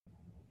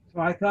So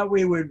I thought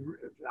we would,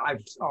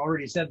 I've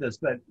already said this,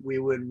 but we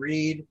would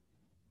read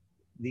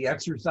the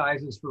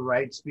exercises for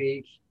right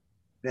speech.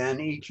 Then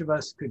each of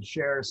us could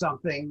share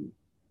something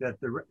that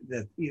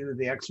either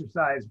the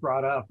exercise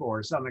brought up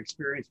or some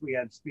experience we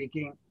had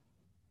speaking.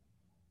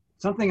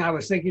 Something I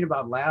was thinking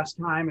about last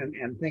time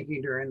and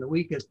thinking during the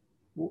week is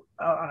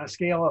on a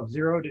scale of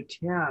 0 to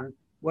 10,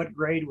 what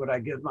grade would I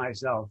give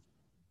myself,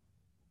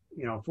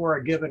 for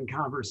a given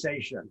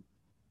conversation?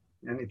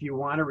 And if you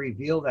want to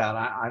reveal that,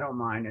 I don't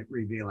mind it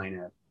revealing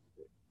it.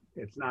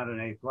 It's not an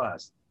A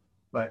plus,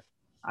 but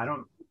I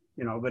don't,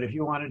 but if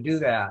you want to do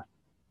that,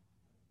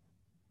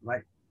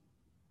 like,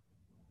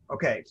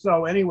 okay.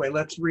 So anyway,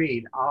 let's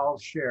read. I'll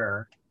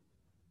share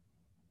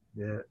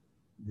the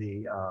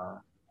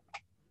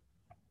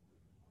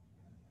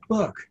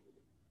book.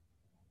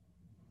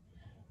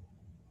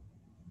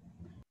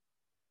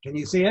 Can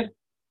you see it?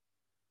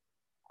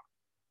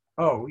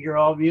 Oh, you're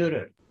all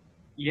muted.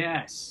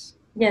 Yes.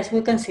 Yes,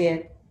 we can see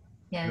it.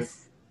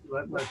 Yes.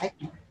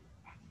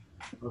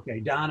 Okay,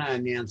 Donna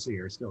and Nancy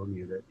are still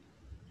muted.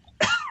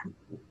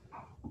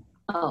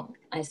 Oh,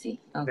 I see.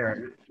 Okay.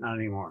 There, not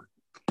anymore.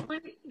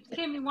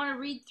 Kim, you want to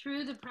read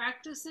through the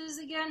practices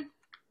again?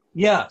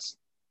 Yes.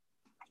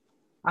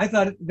 I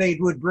thought they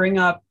would bring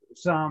up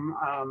some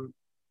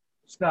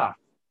stuff.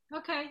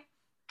 Okay.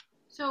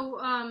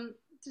 So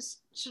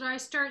should I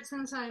start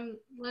since I'm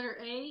letter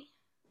A?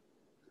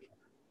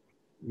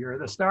 You're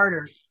the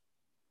starter.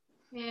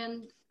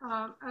 And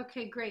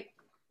okay, great.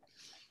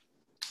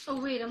 Oh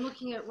wait, I'm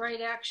looking at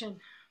right action.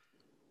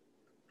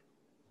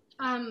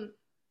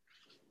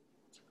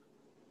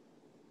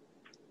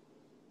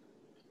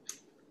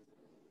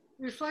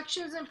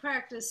 Reflections and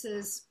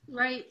practices,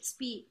 right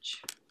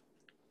speech.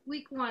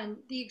 Week 1,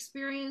 the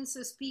experience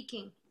of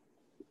speaking.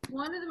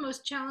 One of the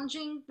most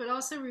challenging but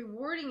also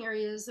rewarding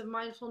areas of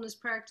mindfulness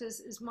practice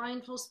is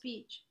mindful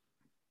speech.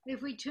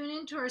 If we tune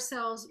into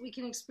ourselves, we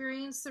can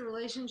experience the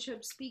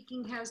relationship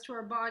speaking has to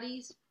our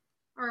bodies,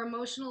 our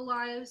emotional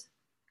lives,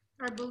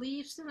 our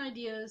beliefs and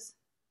ideas,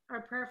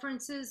 our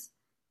preferences,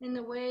 and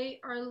the way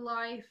our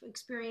life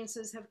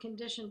experiences have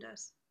conditioned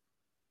us.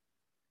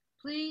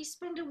 Please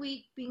spend a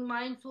week being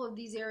mindful of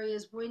these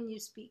areas when you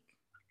speak.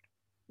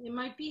 It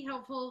might be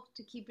helpful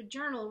to keep a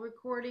journal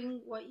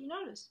recording what you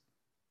notice.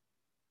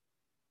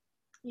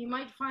 You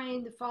might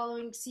find the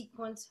following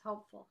sequence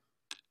helpful.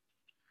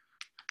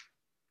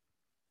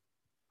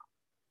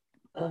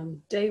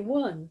 Day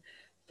 1,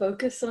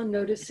 focus on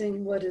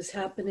noticing what is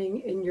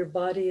happening in your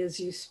body as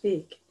you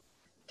speak.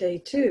 Day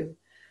 2,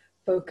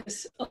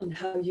 focus on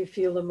how you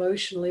feel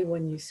emotionally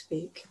when you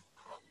speak.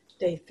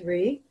 Day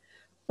 3,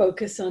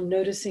 focus on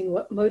noticing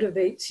what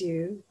motivates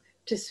you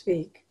to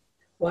speak.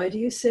 Why do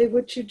you say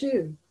what you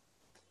do?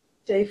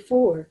 Day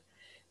 4,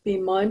 be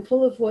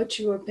mindful of what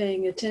you are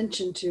paying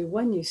attention to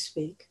when you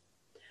speak.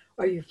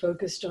 Are you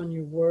focused on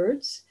your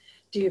words?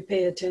 Do you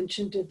pay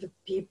attention to the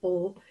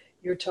people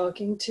you're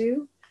talking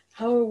to?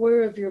 How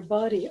aware of your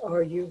body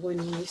are you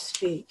when you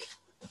speak?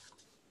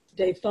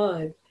 Day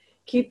 5,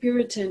 keep your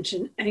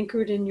attention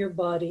anchored in your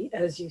body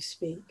as you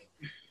speak.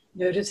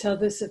 Notice how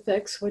this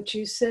affects what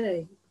you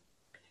say.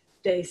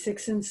 Day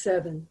 6 and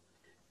 7,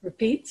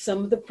 repeat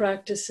some of the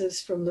practices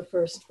from the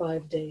first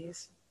 5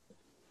 days.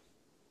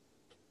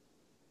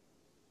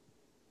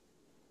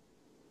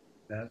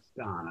 That's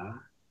Donna.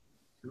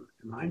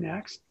 Am I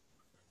next?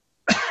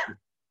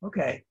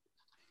 Okay.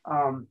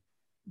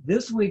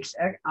 This week's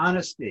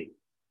honesty.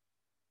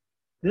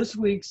 This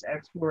week's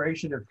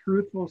exploration of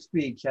truthful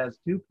speech has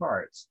 2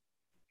 parts: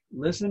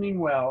 listening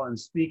well and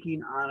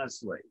speaking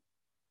honestly.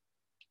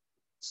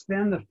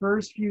 Spend the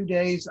first few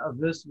days of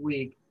this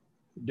week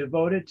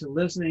devoted to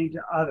listening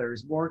to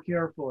others more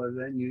carefully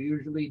than you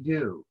usually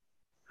do.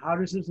 How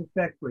does this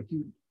affect what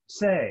you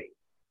say?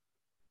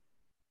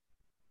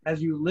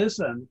 As you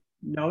listen,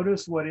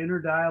 notice what inner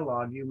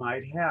dialogue you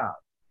might have.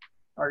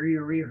 Are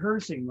you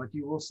rehearsing what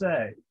you will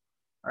say?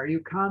 Are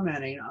you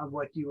commenting on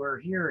what you are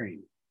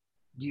hearing?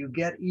 Do you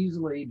get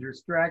easily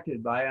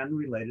distracted by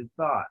unrelated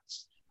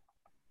thoughts?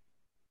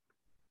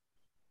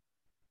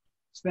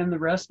 Spend the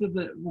rest of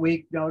the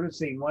week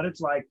noticing what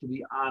it's like to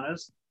be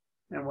honest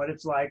and what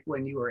it's like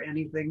when you are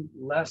anything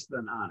less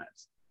than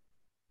honest.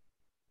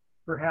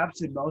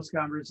 Perhaps in most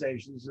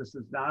conversations, this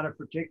is not a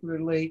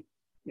particularly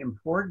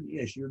important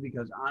issue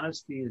because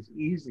honesty is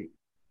easy.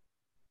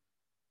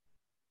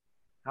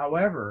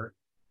 However,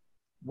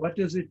 what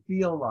does it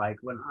feel like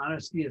when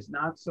honesty is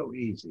not so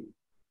easy?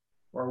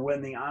 Or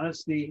when the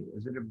honesty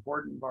is an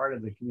important part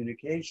of the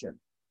communication?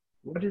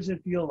 What does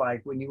it feel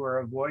like when you are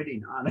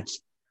avoiding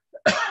honest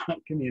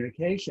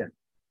communication?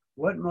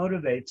 What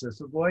motivates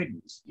this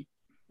avoidance?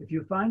 If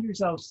you find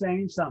yourself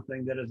saying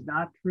something that is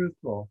not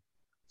truthful,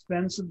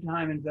 spend some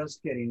time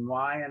investigating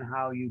why and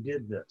how you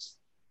did this.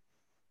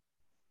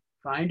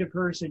 Find a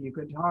person you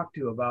can talk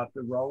to about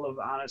the role of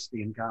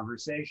honesty in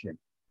conversation.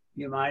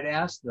 You might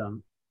ask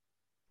them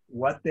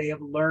what they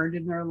have learned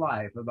in their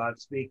life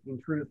about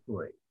speaking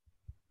truthfully.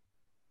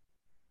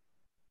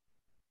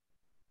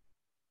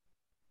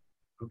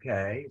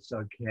 Okay,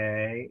 so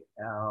K,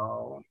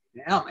 L,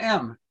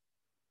 M.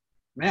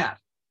 Matt.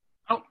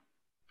 Oh,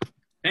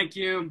 thank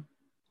you.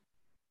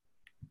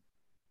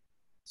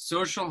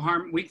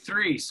 Week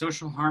 3,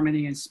 social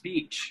harmony in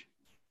speech.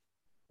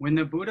 When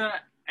the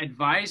Buddha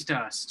advised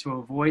us to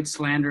avoid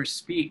slanderous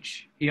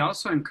speech, he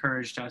also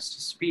encouraged us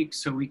to speak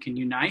so we can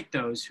unite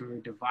those who are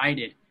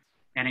divided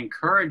and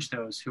encourage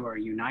those who are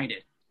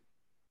united.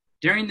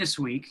 During this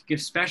week, give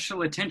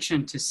special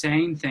attention to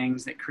saying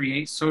things that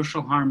create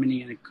social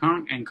harmony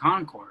and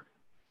concord.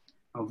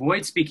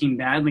 Avoid speaking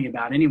badly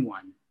about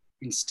anyone.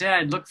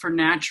 Instead, look for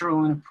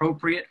natural and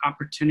appropriate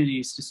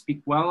opportunities to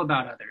speak well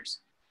about others,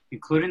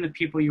 including the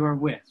people you are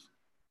with.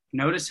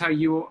 Notice how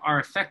you are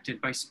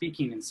affected by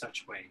speaking in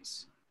such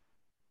ways.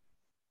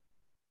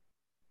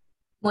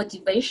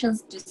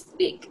 Motivations to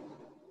speak.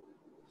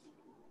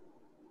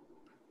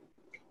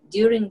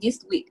 During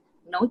this week,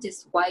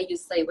 notice why you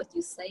say what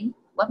you say,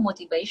 what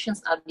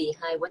motivations are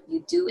behind what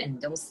you do and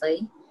don't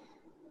say.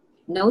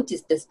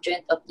 Notice the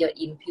strength of your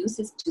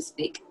impulses to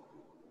speak.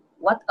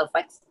 What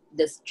affects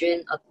the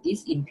strength of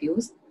this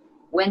impulse?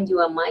 When you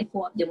are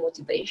mindful of your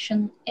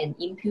motivation and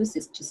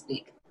impulses to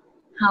speak,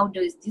 how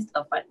does this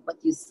affect what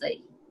you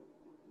say?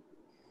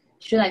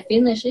 Should I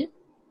finish it?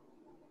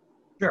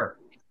 Sure.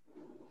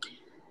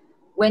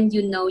 When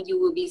you know you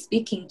will be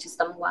speaking to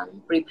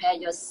someone, prepare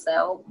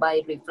yourself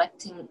by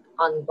reflecting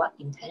on what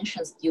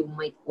intentions you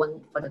might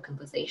want for the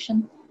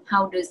conversation.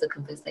 How does the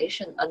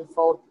conversation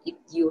unfold if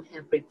you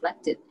have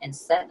reflected and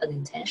set an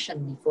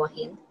intention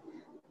beforehand?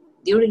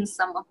 During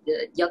some of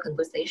your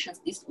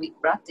conversations this week,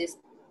 practice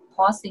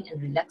pausing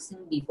and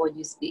relaxing before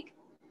you speak.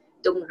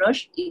 Don't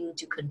rush in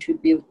to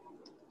contribute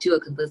to a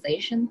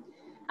conversation.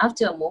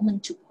 After a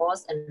moment, to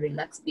pause and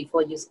relax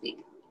before you speak.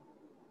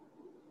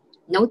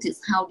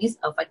 Notice how this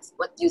affects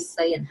what you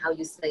say and how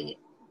you say it.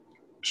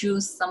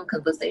 Choose some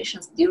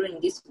conversations during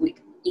this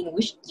week in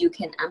which you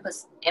can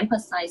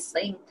emphasize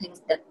saying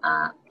things that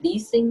are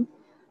pleasing,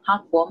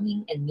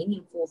 heartwarming, and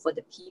meaningful for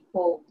the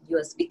people you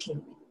are speaking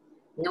with.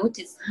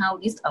 Notice how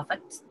this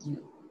affects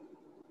you.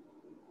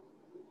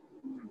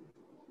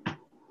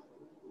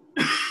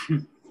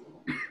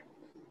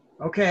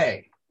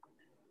 Okay.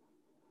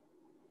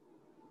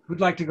 Who'd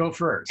like to go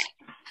first?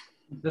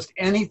 Just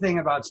anything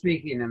about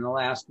speaking in the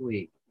last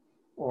week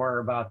or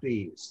about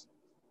these.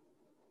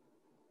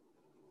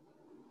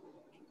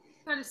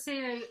 I gotta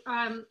say,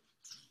 I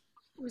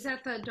was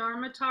at the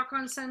Dharma talk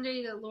on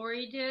Sunday that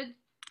Lori did,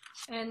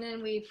 and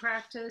then we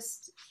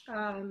practiced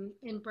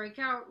in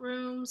breakout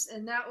rooms,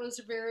 and that was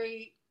a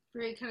very,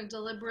 very kind of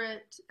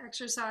deliberate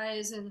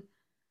exercise and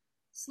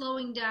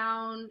slowing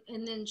down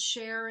and then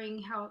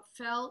sharing how it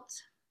felt.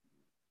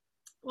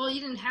 Well, you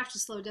didn't have to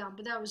slow down,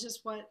 but that was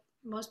just what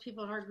most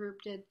people in our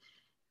group did.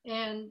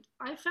 And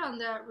I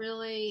found that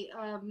really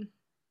a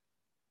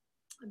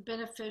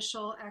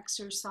beneficial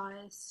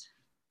exercise.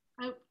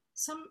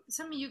 Some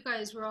of you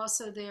guys were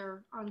also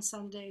there on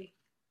Sunday.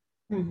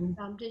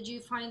 Mm-hmm. Did you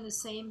find the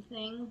same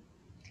thing,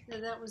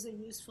 that was a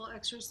useful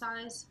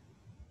exercise?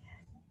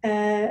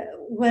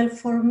 Well,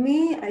 for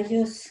me,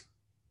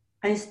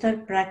 I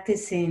start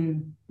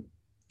practicing.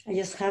 I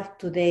just have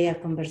today a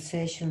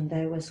conversation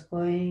that was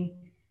going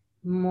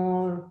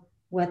more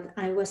what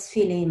I was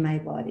feeling in my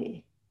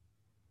body.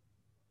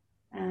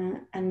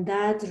 And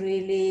that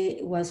really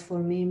was for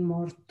me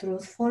more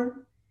truthful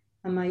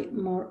and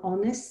more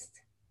honest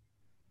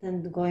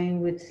than going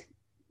with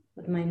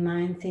what my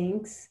mind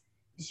thinks.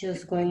 It's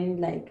just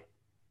going like,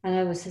 and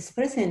I was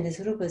expressing, this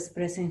group was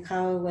expressing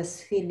how I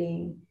was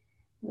feeling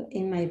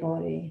in my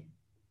body.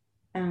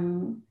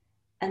 And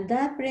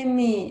that bring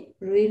me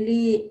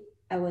really,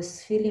 I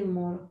was feeling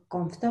more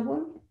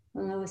comfortable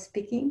when I was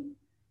speaking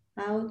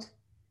out.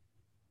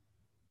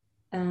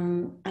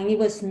 And it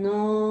was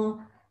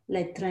no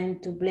like trying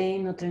to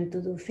blame or trying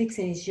to do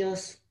fixing, it's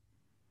just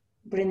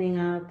bringing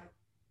up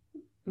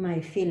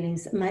my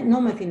feelings,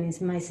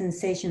 my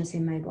sensations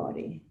in my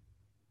body.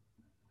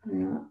 You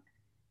know?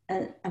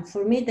 And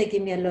for me, they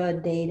give me a lot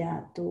of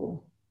data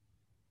too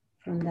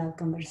from that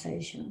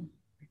conversation.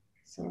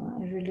 So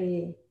I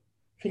really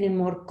feeling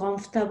more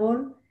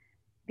comfortable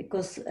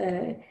because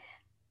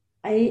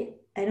I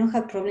don't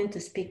have problem to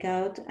speak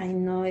out. I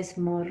know it's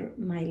more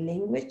my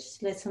language.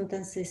 Like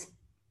sometimes it's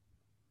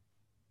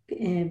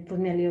put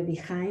me a little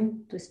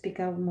behind to speak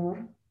out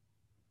more.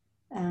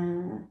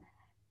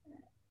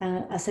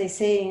 As I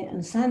say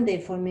on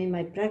Sunday, for me,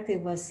 my practice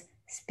was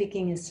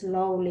speaking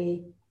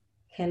slowly,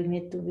 helped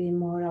me to be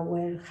more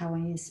aware how I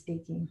am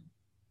speaking.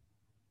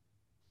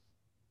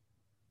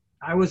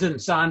 I was in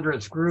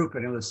Sandra's group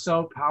and it was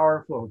so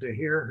powerful to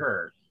hear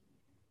her.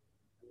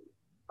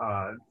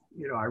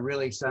 You know, I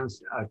really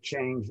sensed a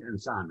change in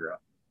Sandra.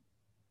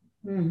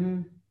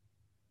 Mm-hmm.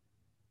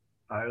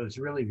 It was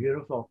really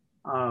beautiful.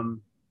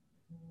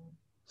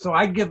 So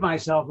I'd give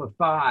myself a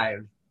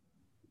 5,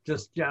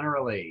 just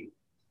generally,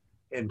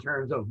 in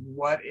terms of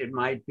what it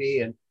might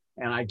be. And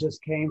I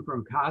just came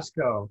from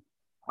Costco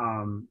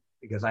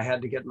because I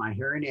had to get my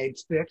hearing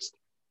aids fixed.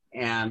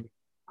 And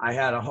I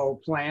had a whole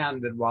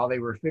plan that while they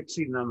were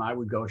fixing them, I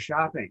would go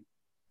shopping.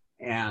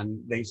 And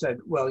they said,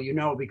 well, you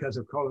know, because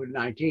of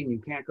COVID-19, you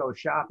can't go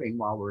shopping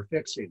while we're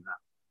fixing them.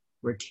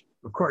 which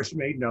of course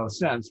made no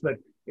sense, but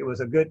it was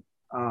a good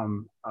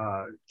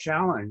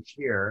challenge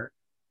here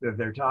that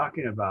they're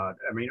talking about.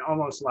 I mean,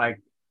 almost like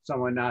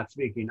someone not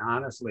speaking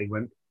honestly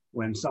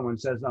when someone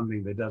says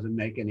something that doesn't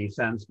make any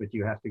sense, but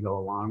you have to go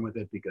along with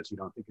it because you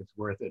don't think it's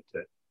worth it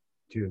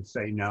to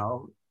say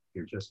no.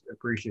 You're just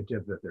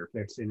appreciative that they're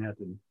fixing it.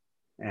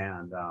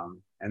 And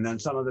then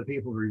some of the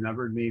people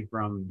remembered me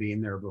from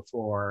being there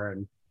before,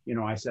 and you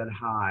know, I said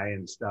hi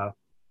and stuff.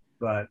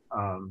 But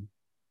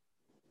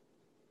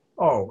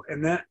oh,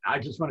 and then I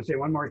just want to say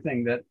one more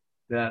thing, that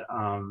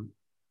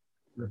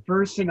the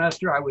first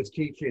semester I was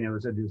teaching, it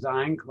was a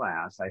design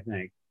class, I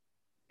think.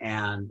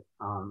 And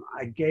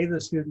I gave the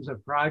students a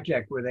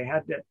project where they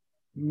had to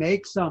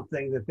make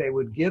something that they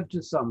would give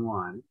to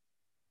someone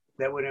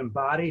that would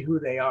embody who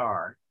they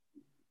are.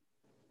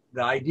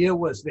 The idea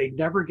was they'd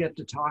never get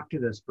to talk to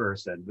this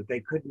person, but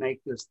they could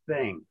make this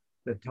thing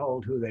that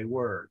told who they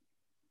were.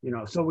 You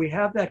know, so we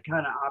have that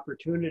kind of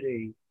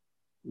opportunity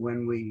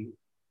when we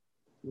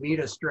meet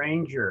a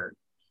stranger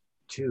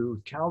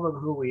to tell them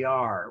who we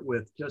are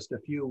with just a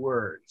few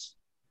words.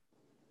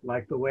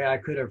 Like the way I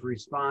could have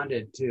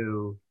responded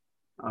to,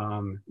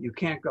 you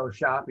can't go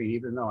shopping,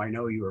 even though I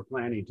know you were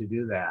planning to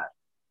do that.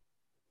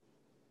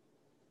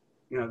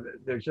 You know,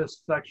 there's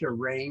just such a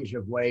range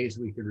of ways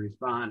we could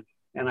respond.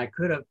 And I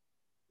could have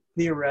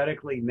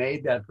theoretically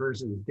made that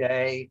person's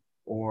day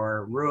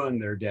or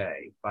ruined their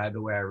day by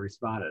the way I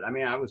responded. I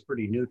mean, I was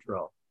pretty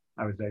neutral.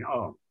 I was saying,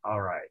 oh,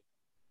 all right.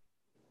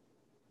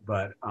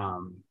 But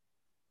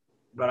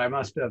I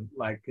must have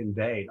like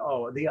conveyed.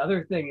 Oh, the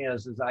other thing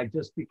is I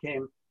just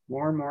became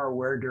more and more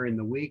aware during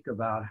the week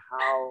about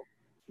how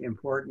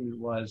important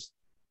was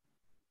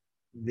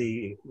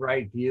the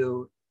right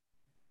view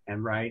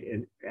and right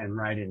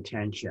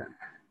intention.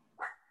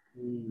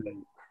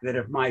 That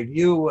if my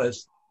view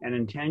was and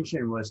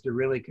intention was to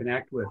really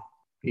connect with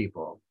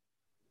people,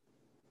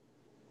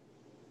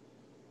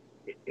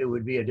 it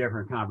would be a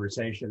different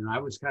conversation. And I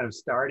was kind of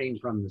starting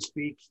from the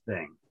speech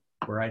thing,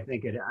 where I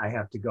think I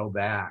have to go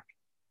back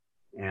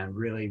and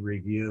really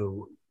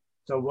review.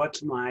 So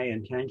what's my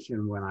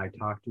intention when I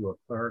talk to a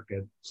clerk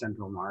at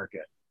Central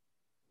Market?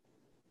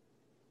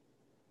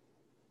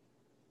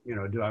 You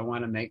know, do I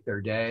want to make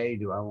their day?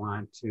 Do I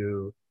want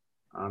to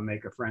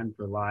make a friend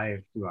for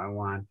life? Do I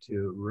want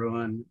to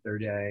ruin their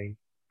day?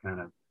 Kind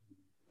of.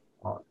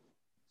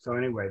 So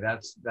anyway,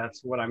 that's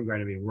what I'm going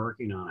to be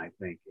working on, I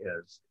think,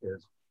 is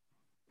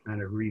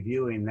kind of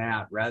reviewing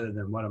that rather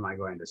than what am I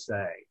going to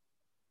say.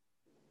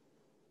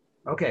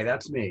 Okay,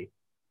 that's me.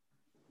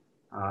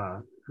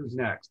 Who's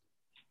next?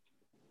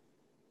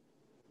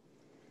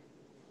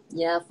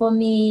 Yeah, for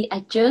me,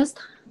 I just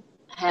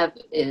have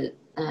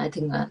I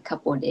think a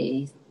couple of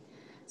days.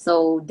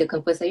 So the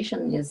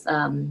conversation is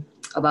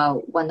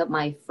about one of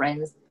my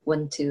friends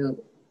want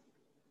to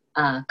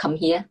come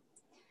here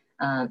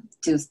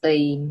to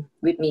stay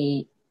with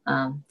me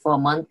for a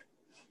month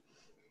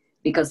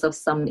because of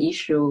some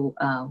issue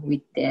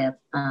with their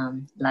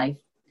life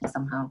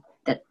somehow,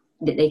 that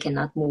they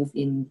cannot move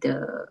in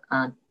the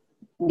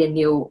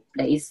new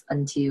place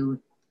until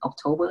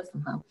October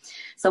somehow.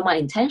 So my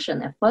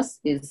intention at first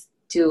is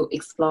to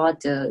explore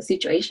the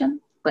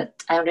situation,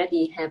 but I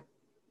already have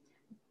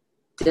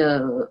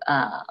the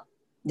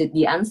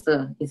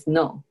answer is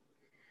no.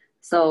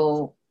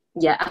 So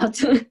yeah,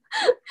 after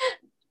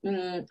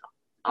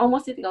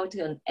almost it go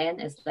to an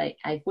end, it's like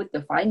I put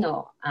the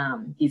final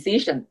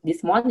decision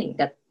this morning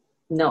that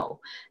no,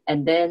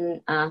 and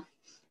then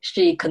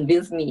she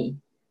convinced me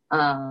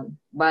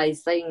by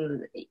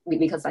saying,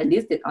 because I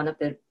listed one of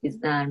the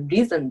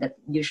reason that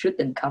you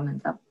shouldn't come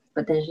and stuff,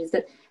 but then she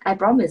said, I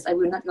promise I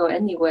will not go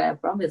anywhere. I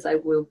promise I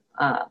will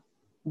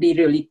be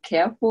really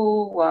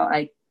careful while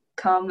I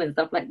come and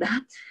stuff like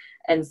that.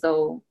 And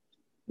so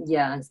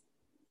yeah,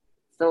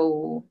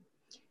 so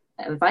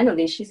and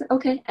finally she said,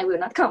 okay, I will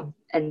not come.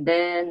 And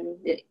then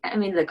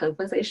the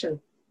conversation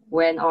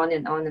went on,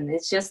 and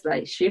it's just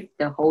like shift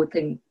the whole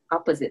thing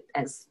opposite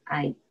as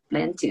I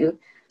planned to.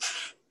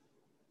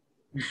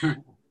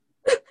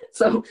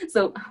 So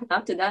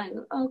after that,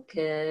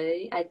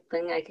 okay, I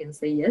think I can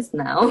say yes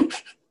now.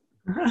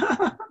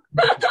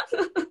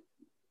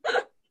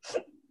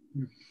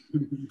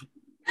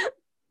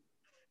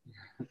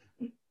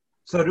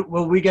 So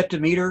will we get to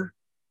meet her?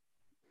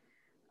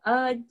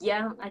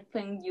 Yeah, I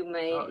think you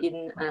may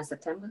in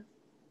September.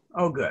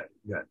 Oh, good.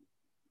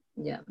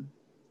 Yeah.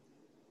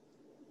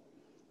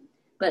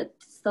 But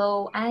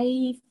so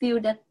I feel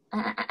that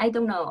I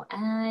don't know.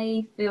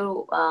 I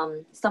feel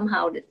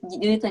somehow that,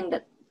 do you think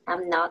that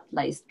I'm not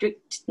like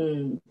strict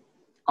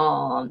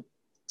on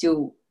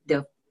to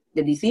the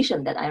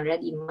decision that I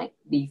already made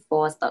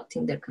before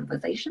starting the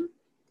conversation?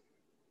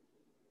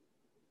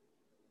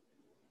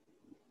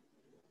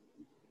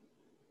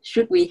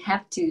 Should we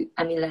have to?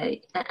 I mean,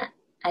 like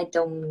I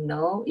don't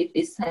know if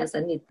it has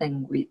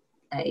anything with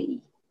a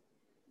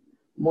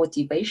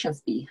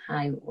motivations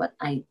behind what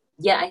I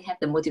have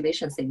the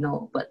motivation to say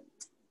no, but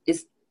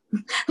it's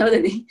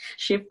totally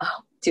shift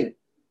out to.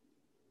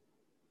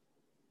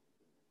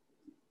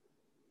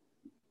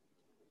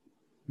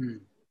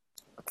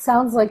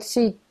 sounds like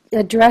she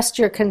addressed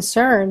your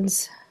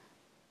concerns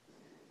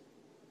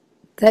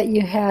that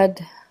you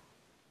had,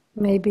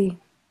 maybe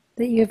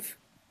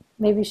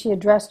she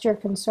addressed your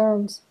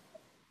concerns,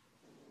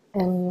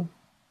 and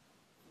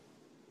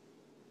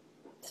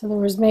so there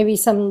was maybe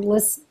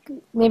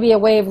maybe a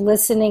way of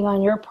listening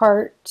on your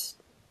part.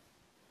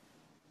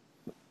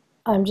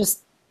 I'm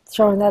just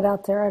throwing that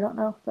out there. I don't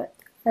know, but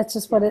that's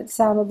just what it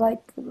sounded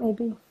like,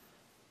 maybe.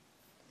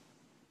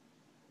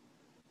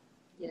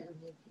 Yeah,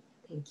 maybe.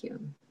 Thank you.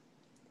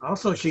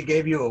 Also, she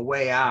gave you a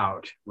way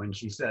out when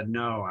she said,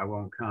 no, I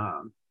won't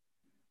come.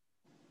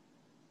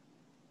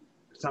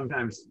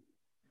 Sometimes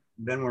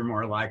then we're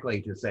more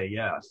likely to say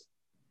yes.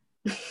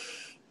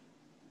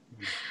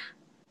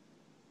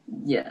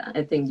 Yeah,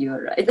 I think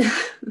you're right.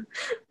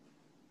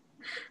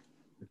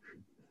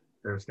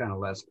 There's kind of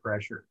less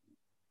pressure.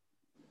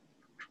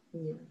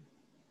 Yeah.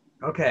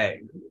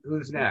 Okay,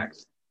 who's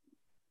next?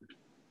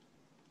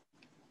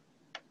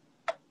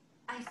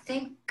 I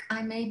think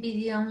I may be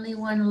the only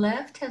one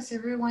left. Has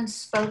everyone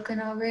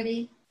spoken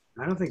already?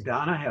 I don't think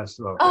Donna has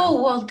spoken.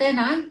 Oh, well, then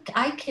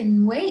I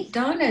can wait.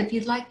 Donna, if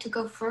you'd like to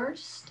go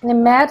first.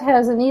 And Matt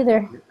hasn't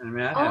either. And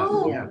Matt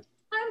Oh, yeah.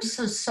 I'm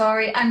so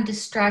sorry. I'm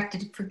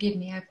distracted. Forgive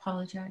me. I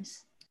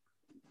apologize.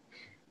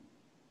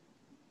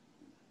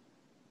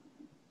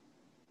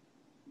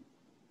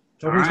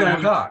 So who's going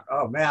to talk?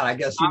 Oh, Matt, I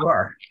guess you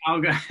are. I'll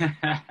go.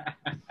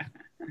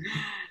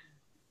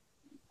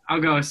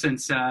 I'll go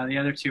since the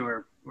other two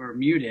were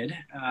muted.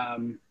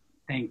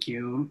 Thank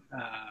you,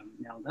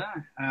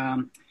 Nelda.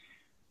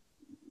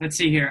 Let's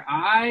see here.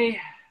 I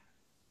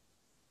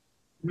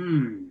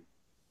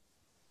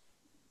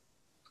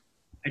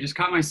just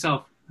caught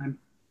myself. I'm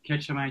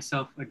catching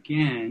myself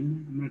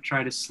again. I'm going to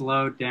try to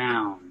slow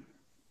down.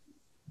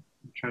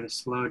 Try to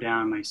slow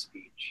down my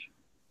speech.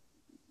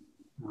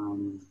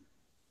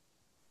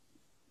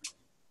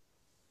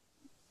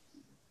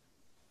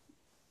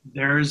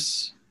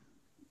 There's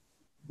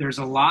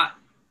a lot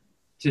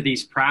to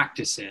these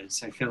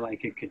practices. I feel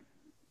like it could,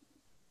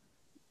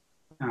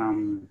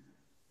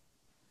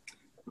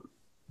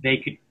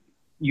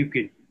 you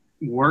could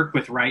work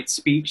with right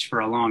speech for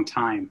a long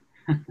time.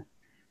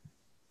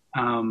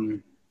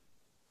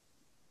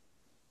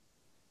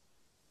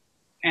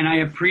 And I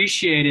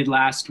appreciated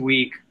last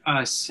week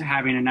us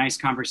having a nice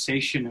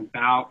conversation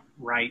about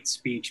right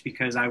speech,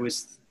 because I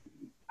was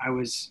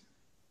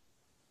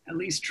at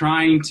least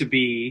trying to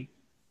be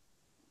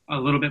a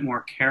little bit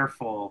more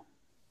careful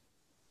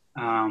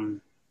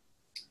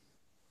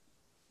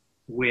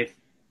with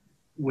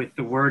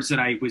the words that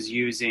I was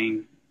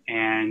using,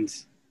 and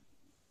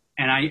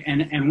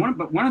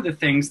one of the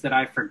things that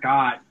I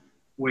forgot,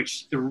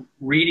 which the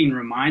reading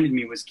reminded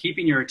me, was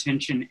keeping your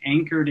attention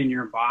anchored in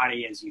your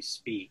body as you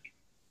speak.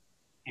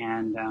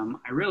 And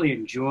I really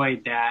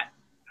enjoyed that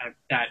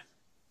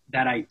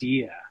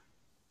idea,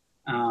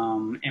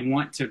 and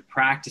want to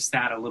practice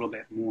that a little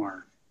bit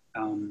more.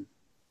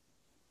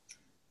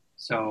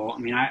 So, I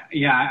mean,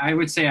 I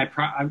would say I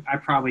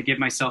probably give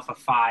myself a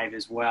 5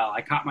 as well.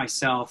 I caught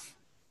myself.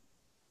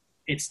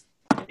 It's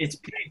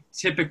pretty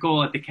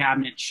typical at the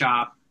cabinet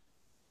shop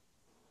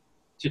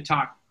to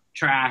talk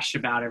trash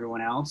about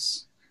everyone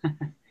else.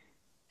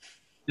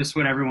 Just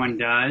what everyone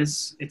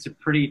does. It's a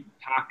pretty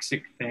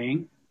toxic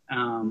thing.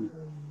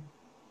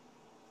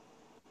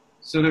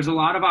 So there's a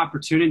lot of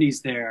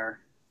opportunities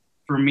there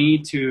for me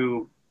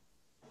to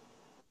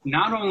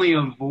not only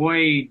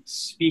avoid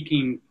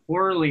speaking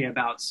poorly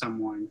about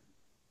someone,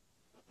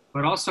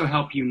 but also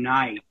help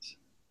unite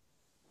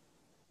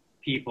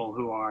people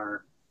who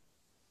are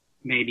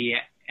maybe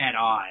at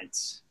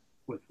odds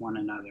with one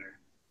another.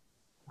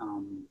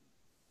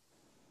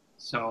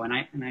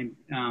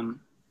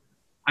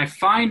 I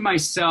find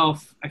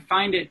myself,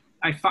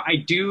 I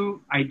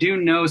do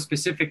know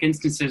specific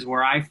instances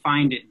where I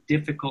find it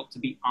difficult to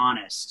be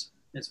honest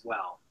as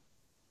well.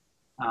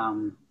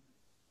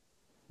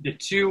 The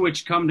two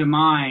which come to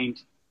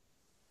mind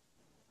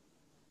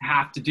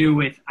have to do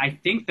with, I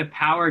think, the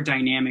power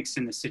dynamics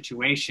in the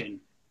situation.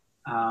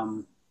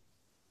 One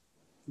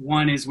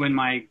is when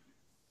my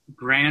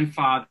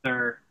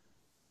grandfather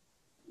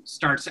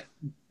starts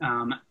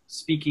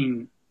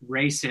speaking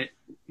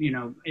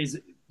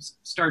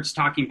starts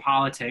talking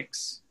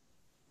politics.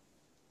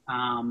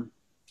 And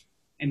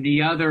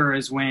the other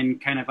is when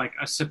kind of like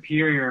a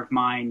superior of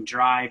mine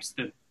drives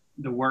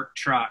the work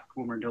truck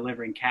when we're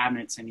delivering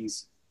cabinets, and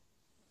he's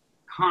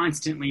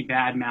constantly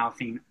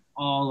bad-mouthing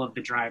all of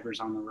the drivers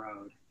on the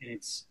road. And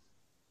it's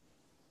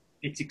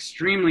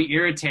extremely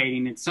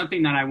irritating. It's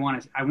something that I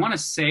want to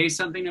say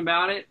something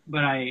about it,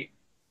 but I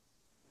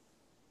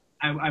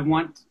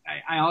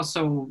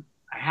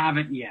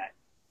haven't yet.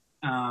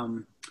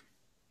 And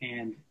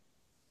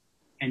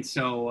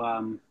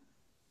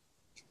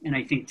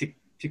I think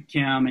to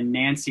Kim and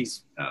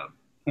Nancy's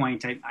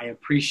point, I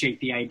appreciate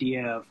the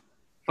idea of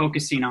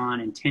focusing on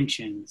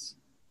intentions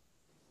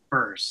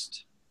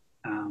first.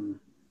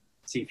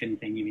 See if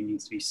anything even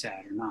needs to be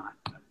said or not.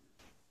 But,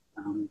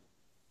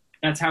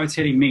 that's how it's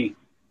hitting me.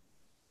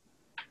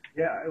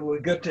 Yeah, it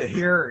would be good to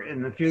hear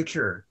in the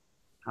future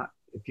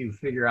if you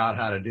figure out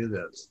how to do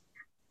this.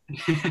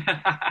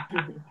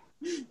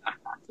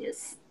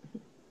 Yes.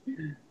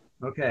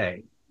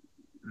 Okay.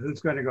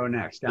 Who's going to go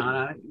next?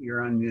 Donna,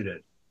 you're unmuted.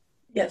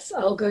 Yes,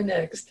 I'll go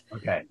next.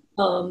 Okay.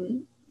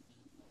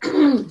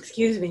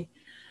 Excuse me.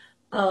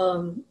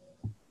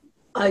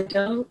 I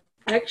don't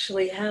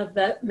actually have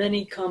that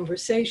many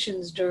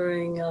conversations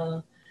during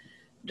the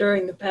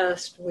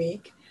past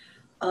week,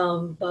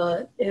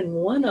 but in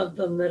one of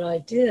them that I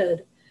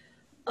did,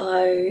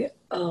 I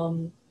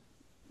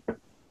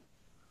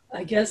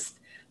guess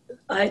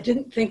I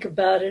didn't think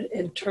about it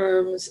in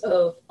terms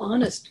of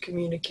honest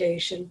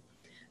communication,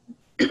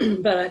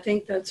 but I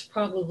think that's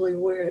probably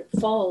where it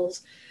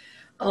falls,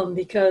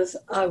 because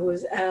I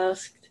was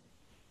asked,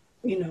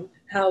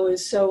 how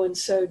is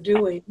so-and-so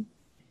doing?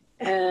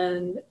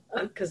 And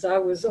because I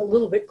was a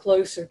little bit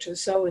closer to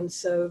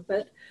so-and-so,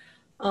 but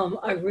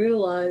I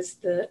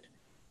realized that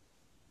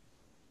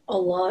a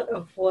lot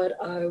of what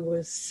I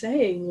was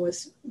saying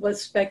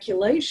was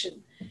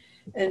speculation.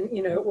 And,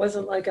 it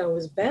wasn't like I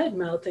was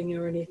bad-mouthing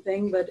or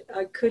anything, but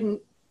I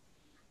couldn't,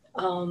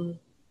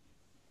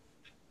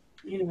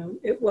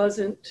 it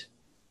wasn't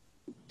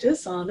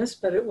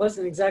dishonest, but it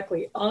wasn't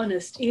exactly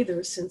honest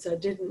either, since I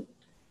didn't,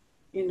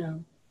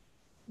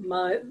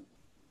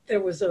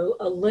 there was a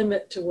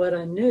limit to what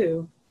I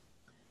knew.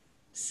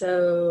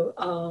 So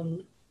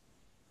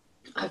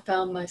I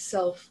found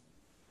myself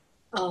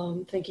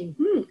thinking,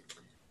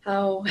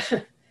 how,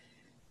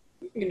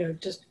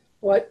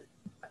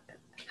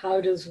 how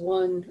does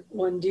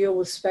one deal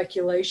with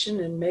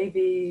speculation? And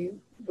maybe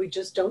we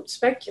just don't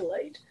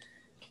speculate.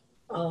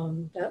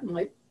 That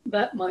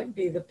might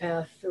be the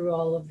path through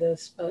all of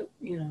this, but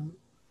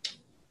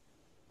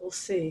we'll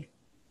see.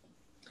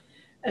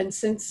 And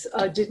since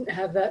I didn't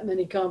have that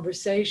many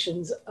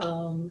conversations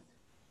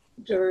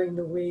during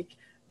the week,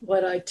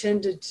 what I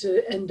tended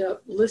to end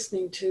up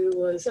listening to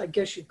was, I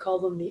guess you'd call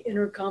them the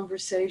inner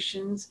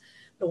conversations,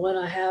 the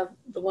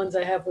ones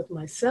I have with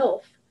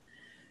myself.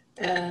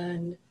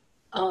 And,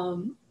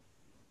 for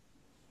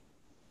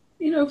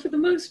the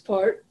most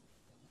part,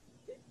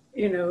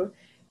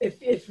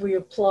 if we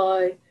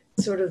apply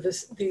sort of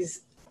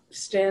these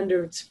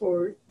standards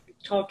for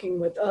talking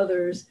with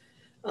others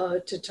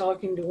to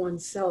talking to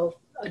oneself,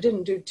 I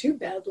didn't do too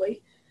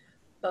badly,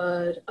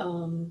 but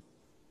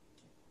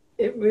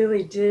it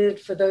really did,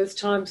 for those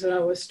times when I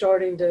was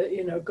starting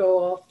to, go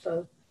off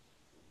the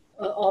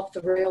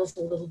rails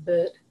a little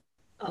bit.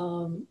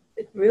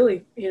 It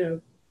really,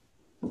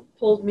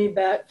 pulled me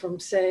back from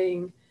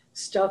saying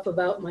stuff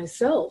about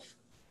myself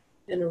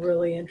in a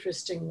really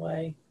interesting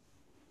way.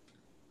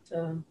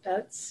 So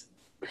that's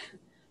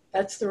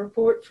the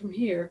report from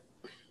here.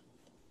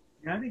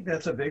 Yeah, I think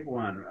that's a big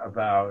one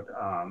about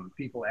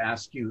people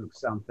ask you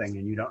something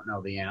and you don't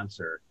know the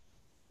answer.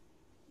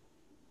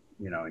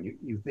 And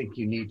you think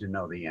you need to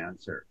know the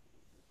answer,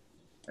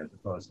 as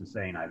opposed to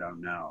saying, I don't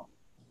know.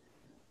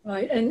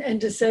 Right,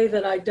 and to say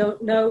that I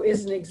don't know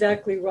isn't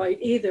exactly right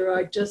either.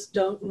 I just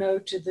don't know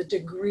to the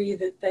degree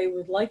that they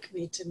would like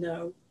me to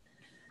know.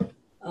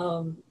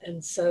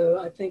 And so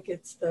I think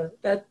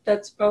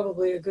that's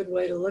probably a good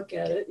way to look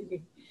at it.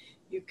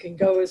 You can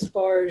go as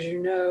far as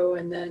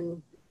and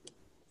then,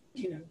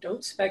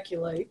 don't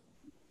speculate.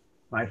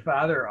 My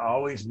father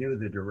always knew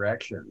the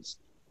directions,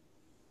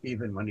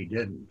 even when he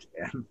didn't.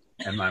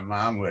 And my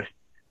mom would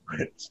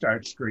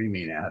start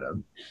screaming at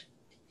him.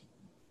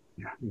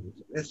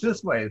 It's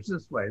this way, it's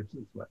this way, it's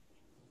this way.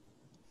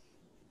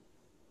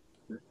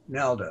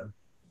 Nelda.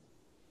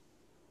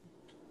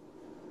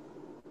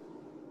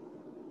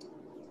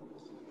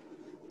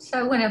 So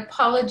I want to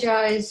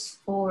apologize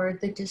for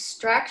the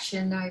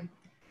distraction. I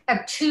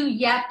have 2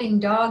 yapping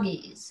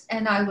doggies,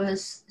 and I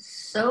was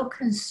so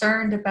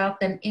concerned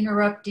about them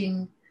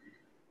interrupting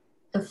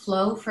the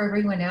flow for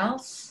everyone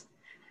else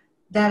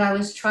that I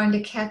was trying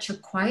to catch a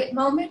quiet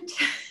moment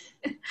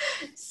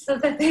so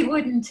that they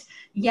wouldn't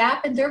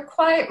yap. And they're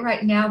quiet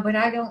right now, but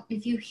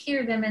if you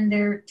hear them and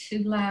they're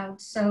too loud.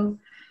 So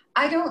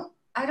I don't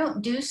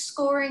do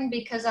scoring,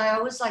 because I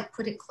always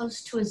put it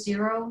close to a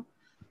 0.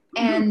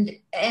 And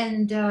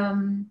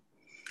the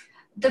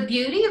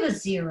beauty of a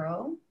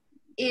 0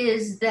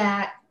 is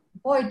that,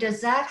 boy,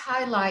 does that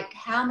highlight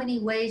how many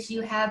ways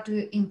you have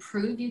to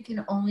improve. You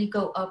can only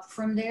go up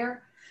from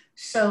there.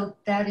 So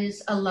that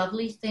is a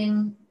lovely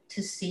thing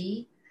to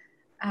see,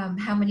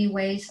 how many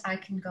ways I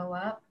can go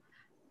up.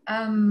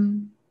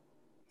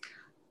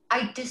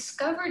 I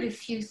discovered a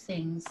few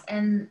things,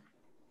 and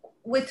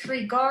with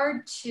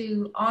regard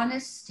to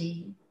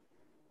honesty,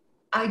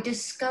 I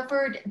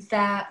discovered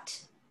that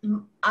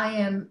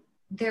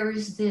there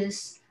is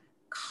this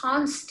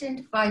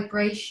constant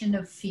vibration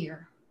of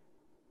fear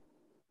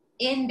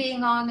in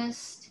being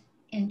honest,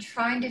 in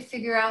trying to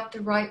figure out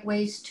the right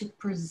ways to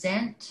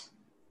present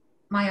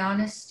my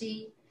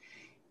honesty,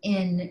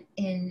 in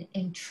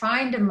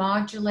trying to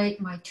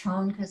modulate my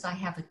tone, because I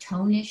have a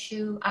tone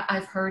issue.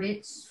 I've heard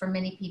it from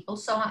many people,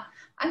 so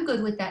I'm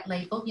good with that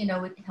label.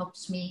 It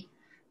helps me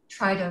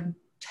try to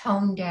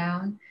tone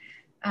down.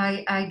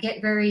 I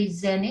get very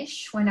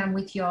zen-ish when I'm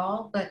with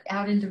y'all, but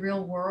out in the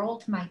real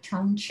world, my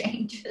tone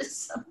changes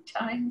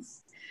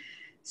sometimes.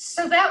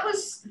 So that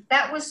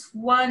was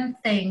one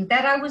thing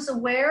that I was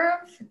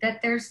aware of,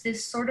 that there's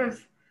this sort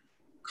of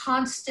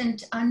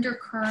constant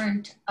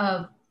undercurrent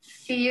of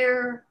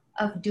fear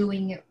of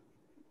doing it,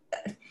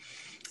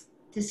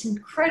 this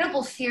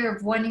incredible fear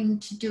of wanting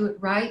to do it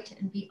right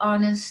and be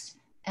honest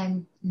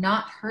and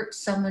not hurt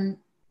someone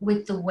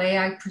with the way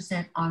I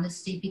present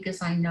honesty,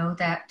 because I know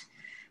that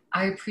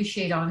I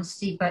appreciate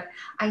honesty. But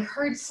I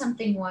heard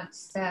something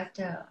once that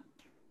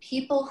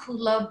people who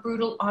love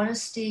brutal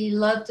honesty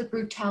love the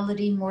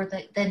brutality more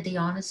than the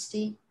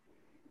honesty.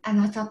 And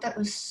I thought that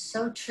was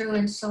so true.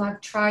 And so I've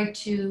tried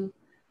to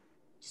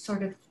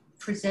sort of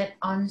present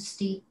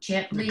honesty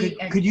gently.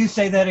 Could you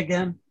say that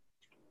again?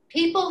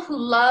 People who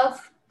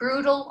love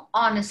brutal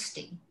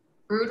honesty,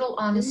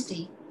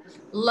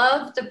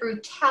 love the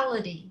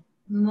brutality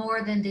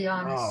more than the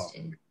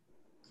honesty.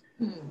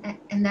 Oh.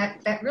 And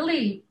that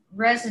really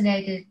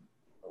resonated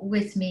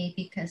with me,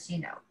 because,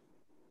 you know,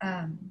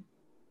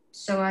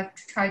 so I've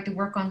tried to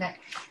work on that.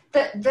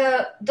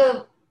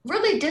 The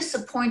really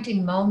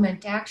disappointing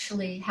moment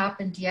actually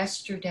happened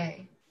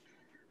yesterday.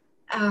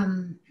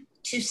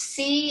 To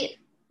see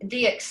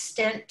the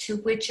extent to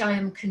which I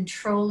am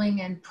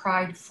controlling and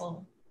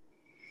prideful.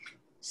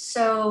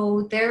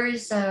 So there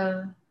is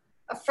a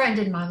friend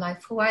in my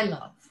life who I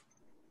love,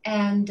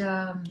 and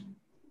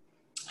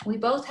we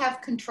both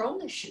have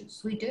control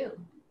issues. We do.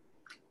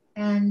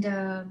 And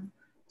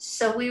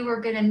so we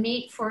were going to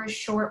meet for a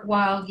short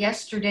while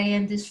yesterday,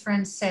 and this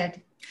friend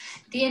said,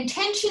 the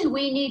intention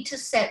we need to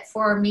set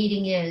for our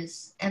meeting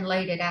is, and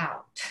laid it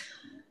out.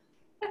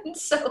 And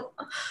so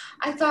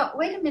I thought,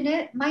 wait a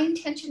minute, my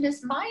intention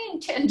is my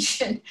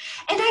intention. And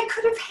I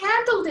could have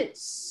handled it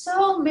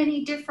so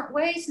many different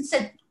ways and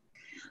said,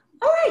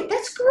 all right,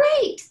 that's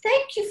great.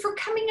 Thank you for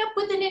coming up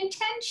with an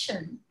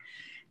intention.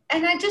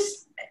 And I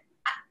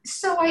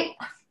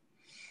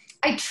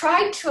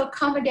tried to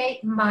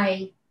accommodate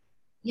my,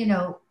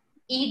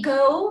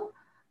 ego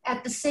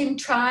at the same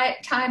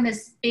time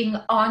as being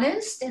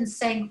honest and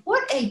saying,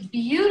 what a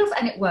beautiful,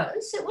 and it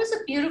was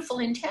a beautiful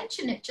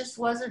intention. It just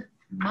wasn't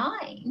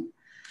mine.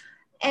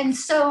 And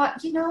so,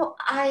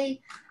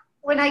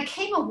 when I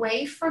came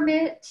away from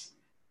it,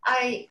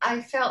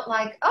 I felt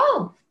like,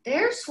 oh,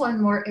 there's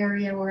one more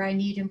area where I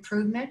need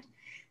improvement.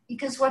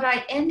 Because what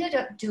I ended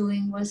up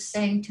doing was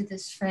saying to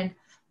this friend,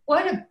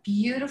 what a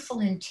beautiful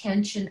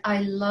intention.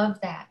 I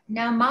love that.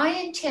 Now my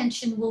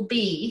intention will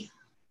be,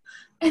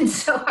 and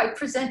so I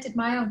presented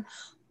my own.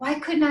 Why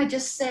couldn't I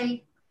just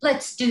say,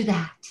 let's do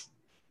that.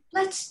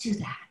 Let's do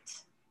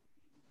that.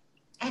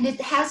 And it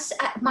has,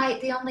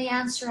 the only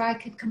answer I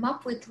could come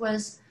up with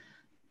was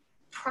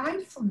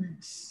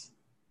pridefulness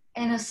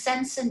and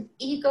an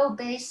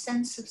ego-based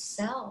sense of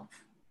self.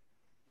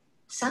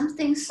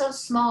 Something so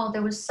small,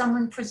 there was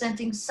someone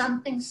presenting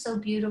something so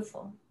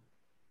beautiful,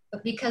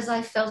 but because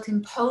I felt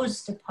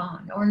imposed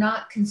upon or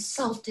not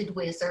consulted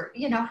with, or,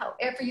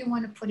 however you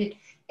want to put it,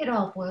 it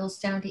all boils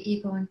down to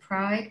ego and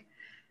pride.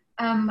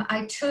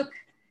 I took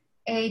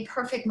a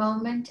perfect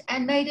moment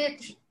and made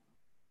it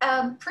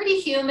pretty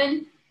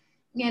human,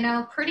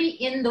 pretty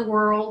in the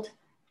world.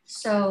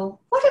 So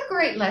what a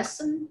great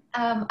lesson.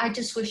 I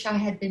just wish I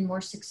had been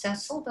more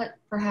successful, but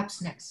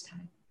perhaps next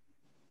time.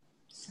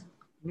 So.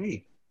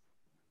 Neat.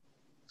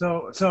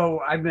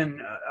 So I've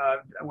been,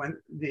 when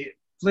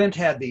Flint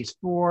had these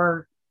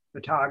 4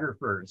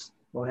 photographers,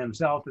 well,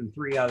 himself and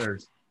 3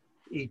 others,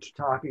 each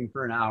talking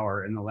for an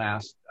hour in the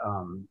last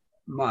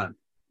month.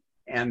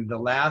 And the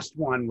last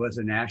one was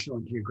a National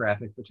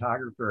Geographic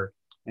photographer.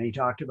 And he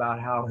talked about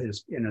how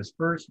in his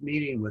first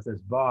meeting with his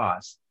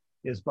boss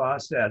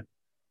said,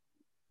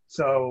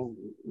 so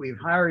we've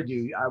hired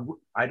you.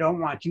 I don't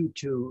want you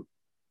to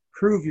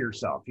prove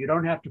yourself. You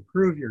don't have to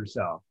prove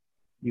yourself.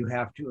 You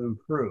have to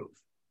improve.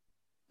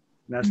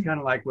 And that's kind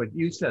of like what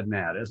you said,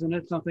 Matt, isn't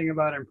it? Something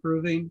about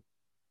improving?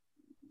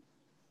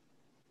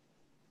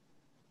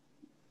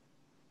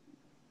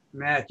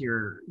 Matt,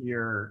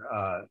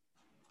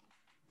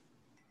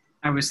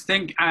 I was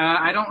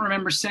I don't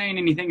remember saying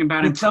anything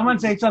about Did someone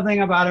say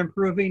something about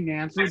improving,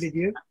 Nancy? Did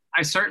you?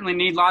 I certainly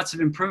need lots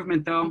of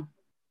improvement, though.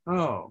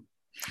 Oh.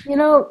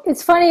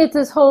 It's funny, it's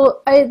this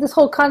whole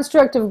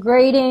construct of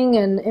grading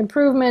and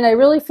improvement. I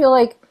really feel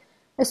like,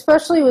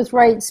 especially with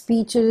right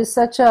speech, it is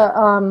such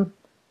a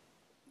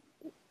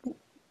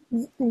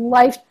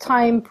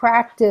lifetime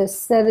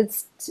practice that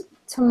it's,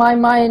 to my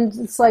mind,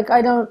 it's like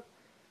I know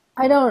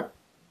I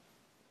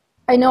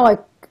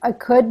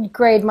could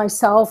grade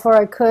myself, or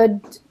I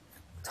could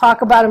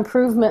talk about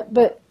improvement,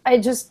 but I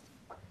guess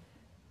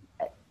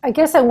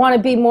I want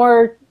to be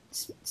more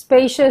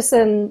spacious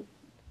and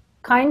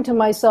kind to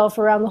myself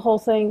around the whole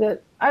thing.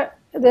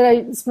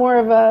 It's more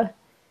of a.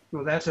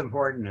 Well, that's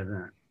important, isn't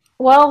it?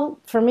 Well,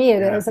 for me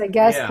it is, I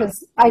guess,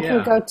 because I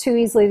can go too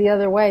easily the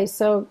other way.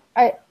 So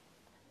I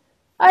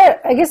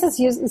guess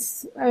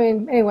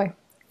anyway,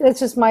 that's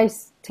just my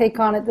take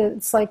on it. That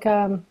it's like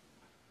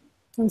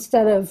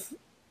instead of,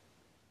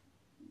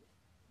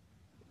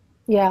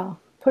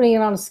 putting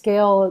it on a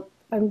scale.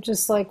 I'm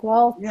just like,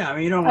 well, Yeah, I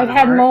mean, you don't I've want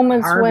to had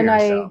moments harm when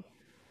yourself.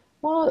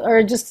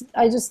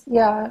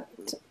 yeah,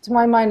 to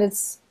my mind,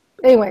 it's,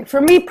 anyway,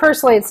 for me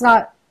personally, it's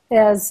not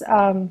as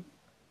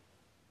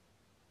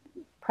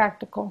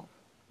practical,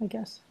 I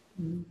guess.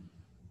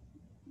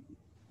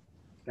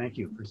 Thank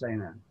you for saying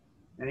that.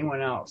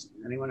 Anyone else?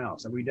 Anyone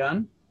else? Are we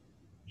done?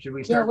 Should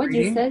we Yeah, start what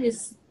reading? you said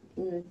is,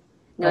 no,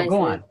 Oh,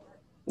 go on.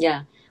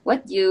 Yeah,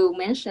 what you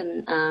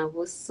mentioned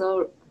was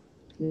so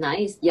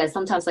nice. Yeah,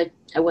 sometimes I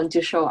want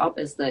to show up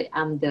as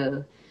I'm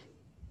the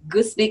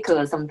good speaker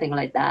or something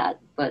like that.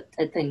 But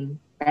I think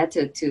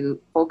better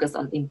to focus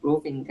on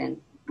improving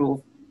than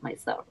improve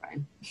myself, right?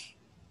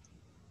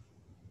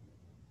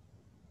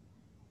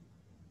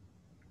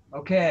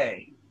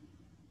 Okay.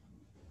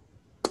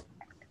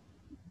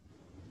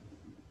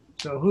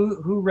 So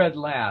who read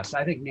last?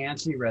 I think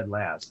Nancy read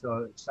last.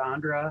 So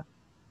Sandra,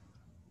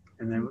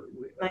 and then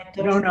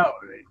no.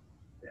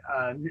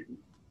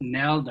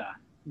 Nelda.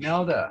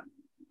 Nelda.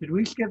 Did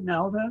we skip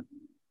Nelda?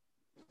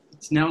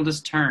 It's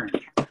Nelda's turn.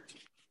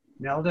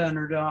 Nelda and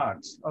her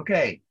dogs.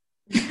 Okay.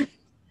 And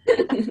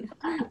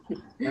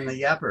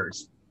the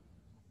Yeppers.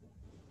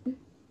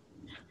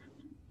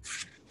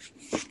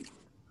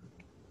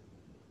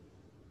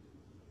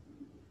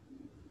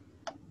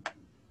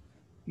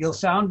 You'll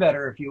sound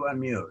better if you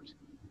unmute.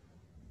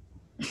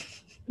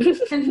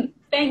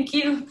 Thank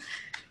you.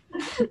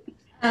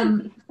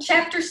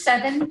 Chapter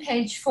 7,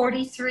 page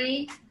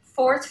 43,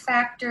 fourth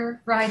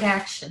factor, right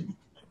action.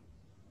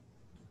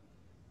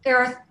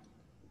 There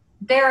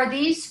are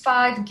these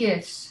 5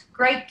 gifts,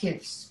 great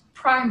gifts,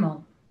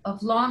 primal,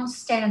 of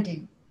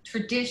long-standing,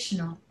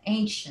 traditional,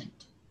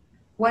 ancient.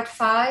 What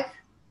 5?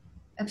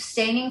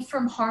 Abstaining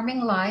from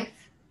harming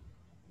life,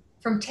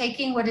 from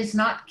taking what is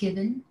not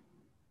given,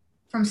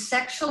 from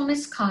sexual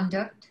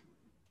misconduct,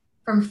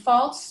 from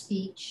false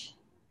speech,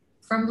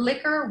 from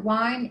liquor,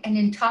 wine, and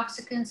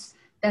intoxicants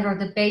that are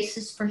the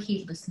basis for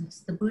heedlessness.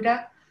 The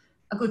Buddha,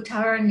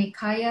 Anguttara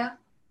Nikaya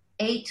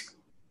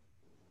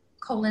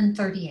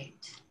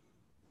 8:38.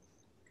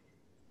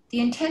 The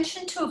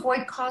intention to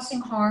avoid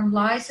causing harm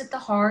lies at the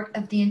heart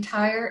of the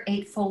entire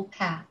Eightfold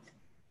Path.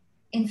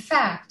 In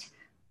fact,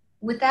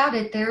 without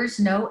it, there is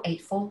no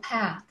Eightfold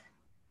Path.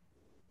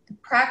 The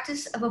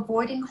practice of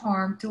avoiding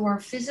harm through our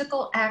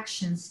physical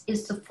actions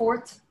is the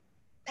fourth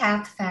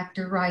path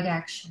factor, right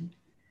action.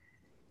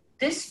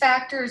 This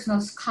factor is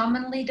most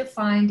commonly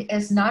defined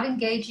as not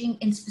engaging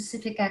in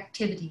specific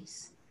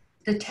activities.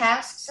 The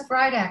tasks of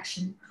right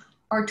action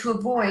are to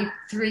avoid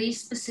 3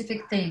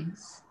 specific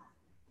things.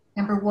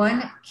 Number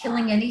 1,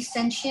 killing any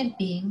sentient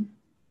being.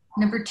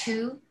 Number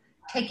 2,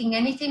 taking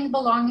anything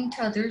belonging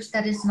to others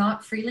that is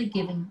not freely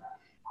given.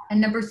 And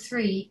number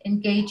 3,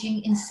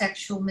 engaging in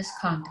sexual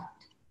misconduct.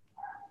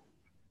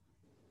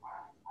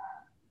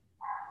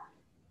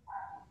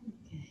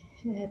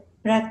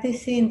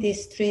 Practicing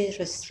these 3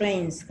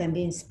 restraints can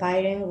be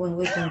inspiring when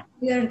we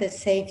consider the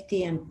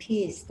safety and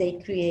peace they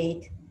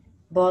create,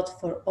 both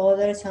for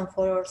others and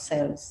for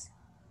ourselves,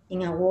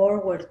 in a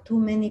world where too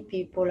many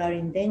people are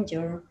in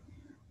danger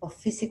of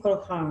physical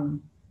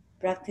harm.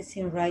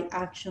 Practicing right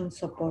action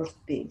supports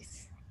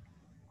peace.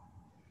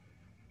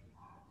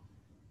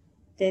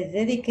 The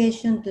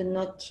dedication to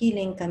not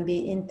killing can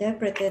be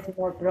interpreted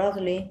more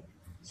broadly,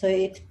 so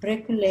it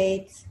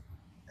precludes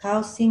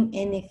causing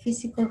any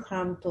physical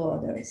harm to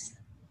others.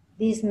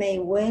 This may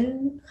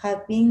well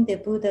have been the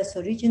Buddha's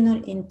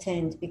original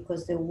intent,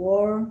 because the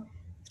word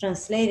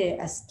translated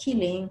as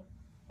killing,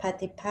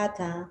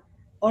 patipata,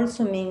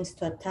 also means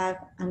to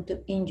attack and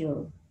to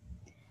injure.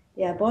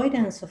 The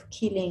avoidance of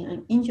killing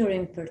and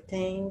injuring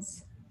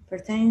pertains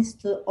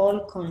to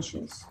all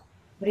conscious,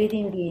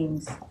 breathing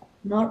beings,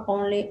 not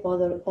only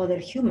other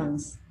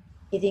humans.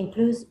 It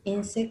includes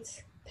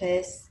insects,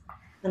 pests,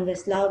 and the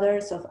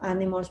slaughters of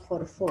animals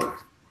for food.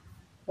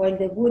 While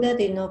the Buddha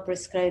did not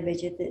prescribe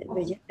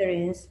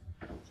vegetarians,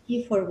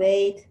 he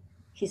forbade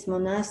his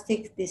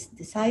monastic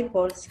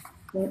disciples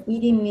from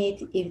eating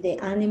meat if the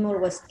animal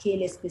was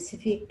killed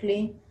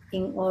specifically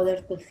in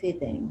order to feed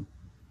them.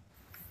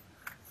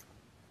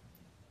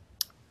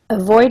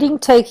 Avoiding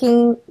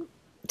taking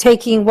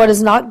what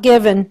is not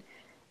given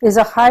is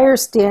a higher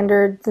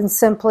standard than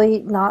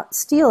simply not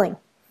stealing.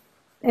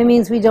 It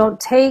means we don't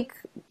take,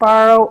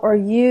 borrow, or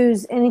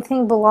use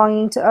anything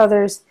belonging to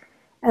others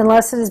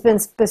unless it has been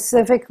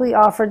specifically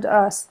offered to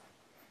us.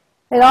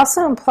 It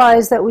also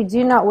implies that we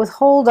do not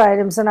withhold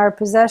items in our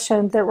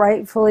possession that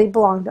rightfully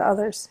belong to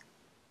others.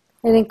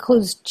 It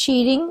includes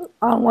cheating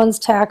on one's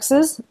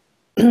taxes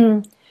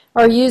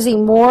or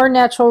using more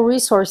natural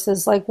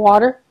resources like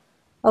water,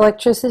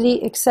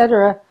 electricity,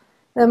 etc.,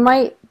 that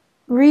might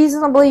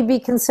reasonably be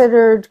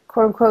considered,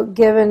 quote-unquote,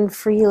 given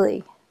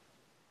freely.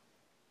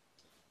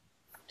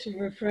 To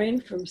refrain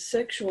from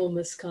sexual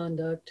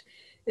misconduct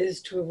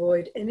is to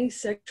avoid any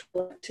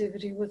sexual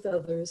activity with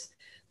others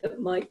that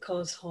might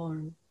cause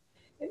harm.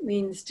 It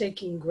means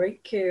taking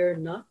great care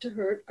not to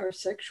hurt our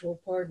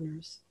sexual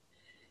partners.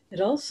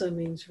 It also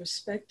means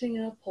respecting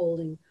and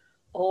upholding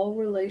all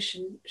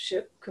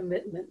relationship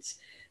commitments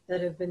that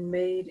have been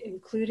made,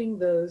 including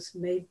those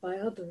made by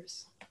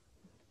others.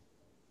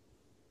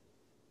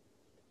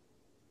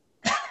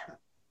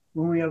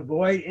 When we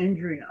avoid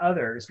injuring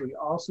others, we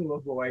also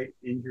avoid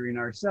injuring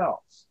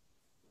ourselves.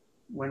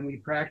 When we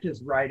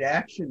practice right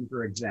action,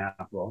 for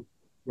example,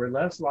 we're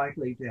less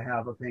likely to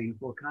have a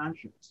painful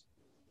conscience.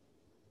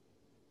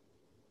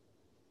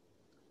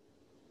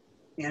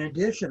 In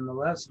addition, the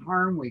less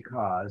harm we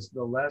cause,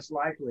 the less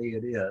likely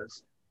it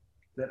is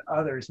that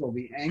others will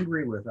be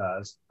angry with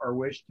us or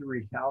wish to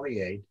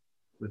retaliate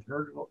with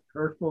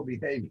hurtful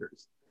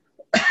behaviors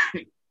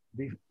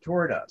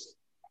toward us.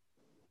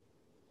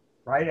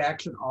 Right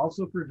action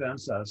also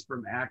prevents us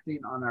from acting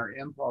on our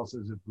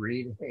impulses of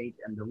greed, hate,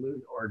 and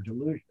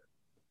delusion.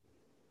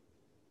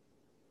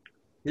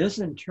 This,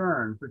 in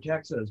turn,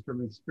 protects us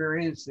from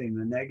experiencing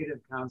the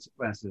negative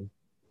consequences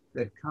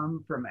that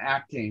come from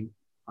acting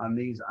on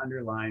these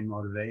underlying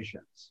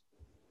motivations.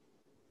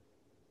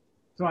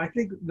 So I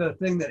think the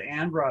thing that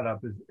Anne brought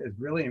up is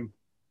really an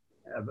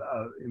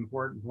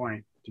important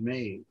point to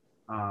me.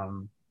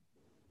 You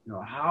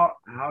know,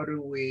 how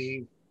do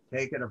we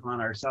take it upon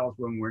ourselves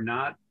when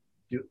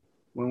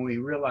when we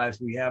realize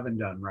we haven't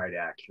done right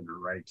action or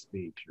right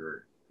speech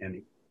or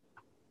any,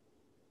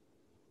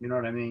 you know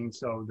what I mean?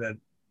 So that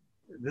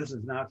this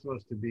is not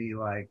supposed to be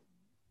like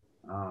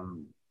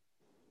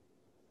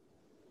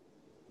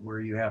where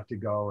you have to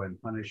go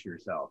and punish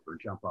yourself or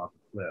jump off a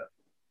cliff.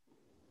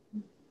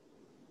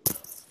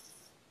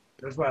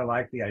 That's why I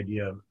like the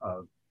idea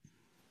of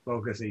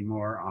focusing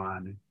more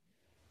on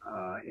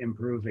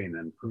improving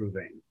than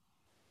proving.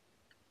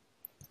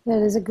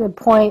 That is a good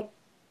point.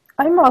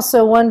 I'm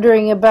also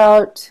wondering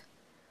about,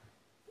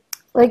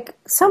 like,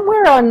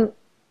 somewhere on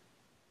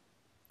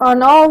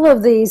all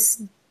of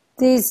these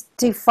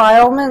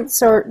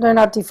defilements, or they're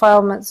not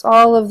defilements,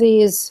 all of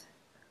these,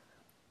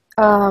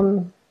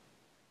 whatever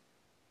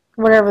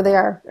they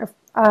are,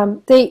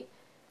 they're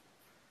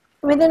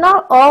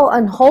not all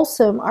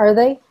unwholesome, are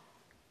they?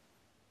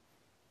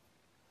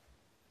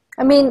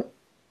 I mean,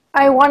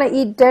 I want to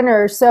eat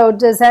dinner, so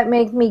does that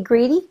make me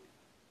greedy?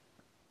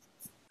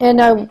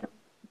 And I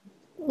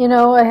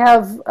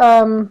have,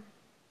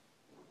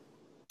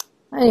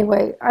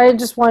 anyway, I'm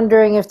just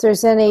wondering if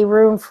there's any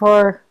room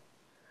for,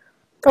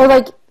 or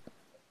like,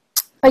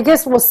 I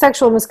guess, well,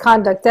 sexual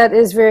misconduct, that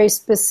is very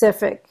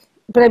specific.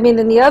 But I mean,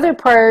 in the other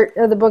part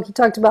of the book, you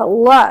talked about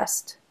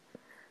lust.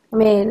 I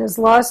mean, is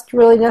lust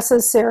really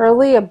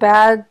necessarily a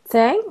bad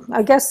thing?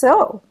 I guess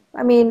so.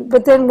 I mean,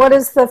 but then what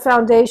is the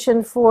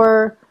foundation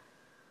for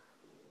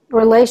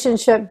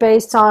relationship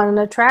based on an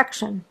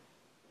attraction?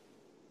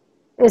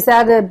 Is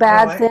that a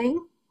bad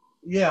thing?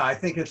 Yeah, I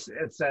think it's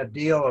that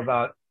deal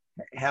about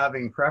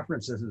having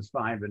preferences is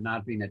fine, but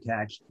not being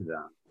attached to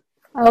them.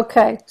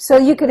 Okay, so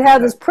you could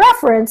have this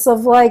preference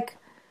of like,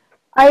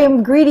 I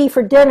am greedy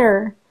for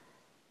dinner,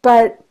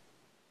 but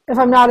if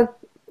I'm not,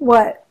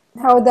 what?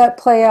 How would that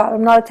play out?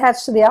 I'm not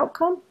attached to the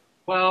outcome?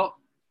 Well,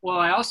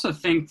 I also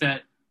think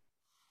that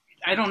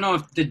I don't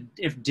know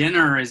if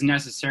dinner is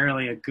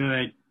necessarily a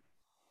good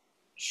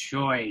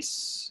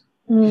choice.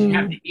 You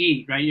have to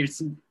eat, right?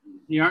 These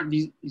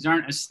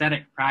aren't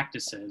aesthetic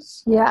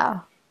practices. Yeah.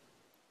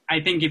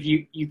 I think if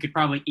you could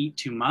probably eat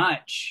too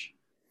much,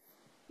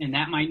 and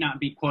that might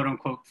not be quote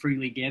unquote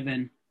freely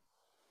given.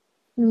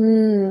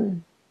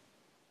 Mm.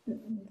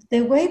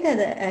 The way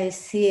that I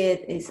see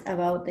it is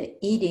about the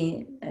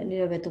eating, a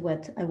little bit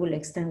what I will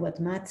extend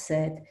what Matt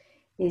said,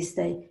 is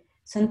that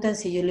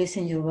sometimes if you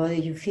listen to your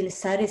body, you feel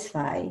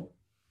satisfied.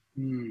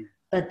 Mm.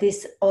 But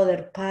this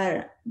other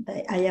part,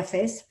 the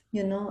IFS,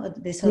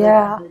 this other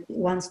part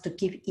wants to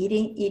keep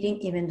eating,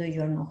 even though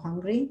you're not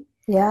hungry.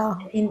 Yeah.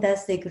 I think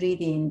that's the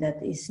greeting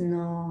that is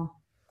not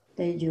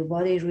that your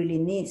body really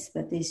needs,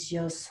 but it's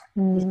just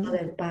this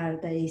other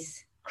part that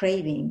is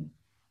craving,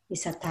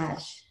 is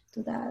attached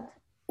to that.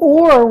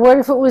 Or what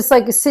if it was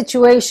like a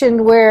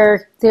situation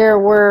where there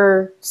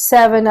were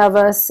 7 of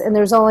us and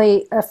there's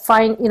only a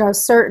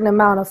certain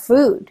amount of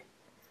food.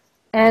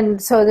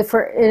 And so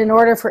in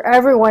order for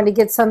everyone to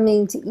get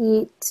something to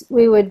eat,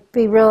 we would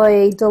be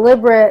really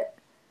deliberate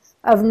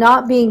of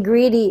not being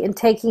greedy and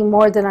taking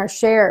more than our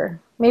share.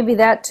 Maybe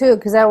that too,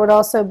 because that would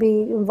also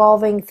be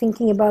involving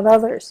thinking about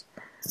others.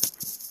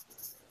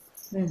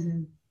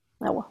 Mm-hmm.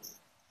 Oh well.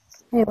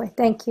 Anyway,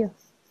 thank you.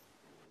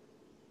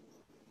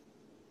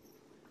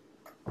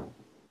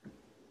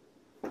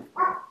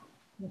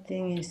 The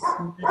thing is,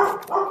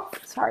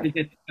 sorry.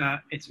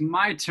 It's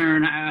my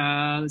turn.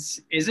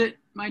 Is it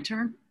my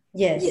turn?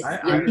 Yes.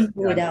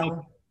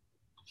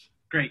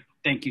 Great.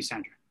 Thank you,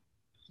 Sandra.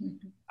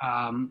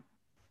 Mm-hmm.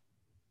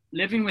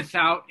 Living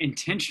without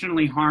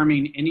intentionally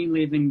harming any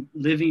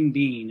living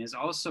being is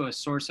also a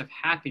source of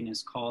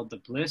happiness called the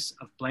bliss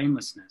of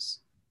blamelessness.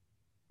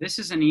 This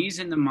is an ease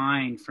in the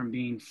mind from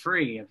being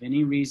free of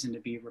any reason to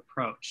be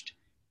reproached,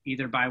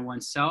 either by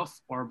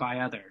oneself or by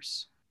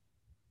others.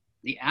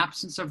 The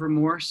absence of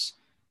remorse,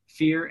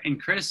 fear,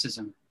 and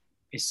criticism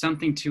is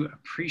something to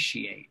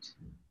appreciate.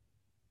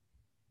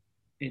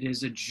 It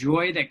is a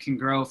joy that can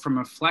grow from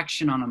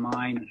reflection on a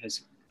mind that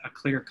has a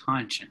clear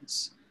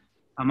conscience.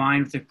 A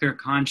mind with a clear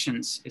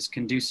conscience is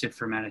conducive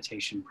for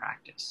meditation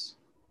practice.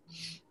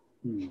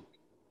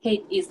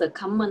 Hate is a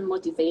common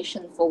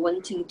motivation for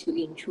wanting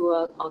to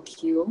injure or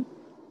kill.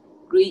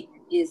 Greed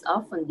is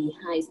often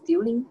behind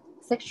stealing.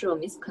 Sexual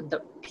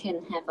misconduct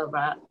can have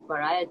a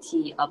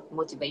variety of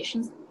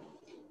motivations.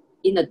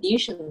 In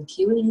addition,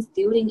 killing,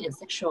 stealing, and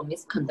sexual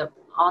misconduct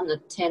all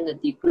attain a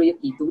degree of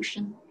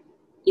illusion.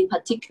 In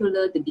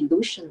particular, the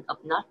delusion of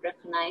not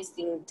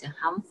recognizing the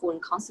harmful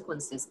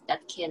consequences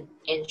that can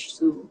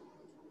ensue.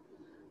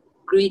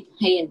 Greed,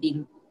 hate,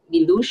 and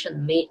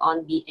delusion may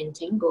all be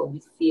entangled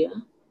with fear,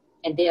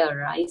 and they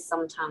arise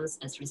sometimes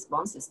as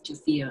responses to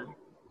fear.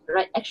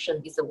 Right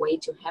action is a way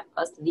to help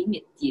us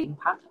limit the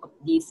impact of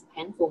these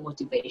painful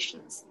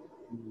motivations.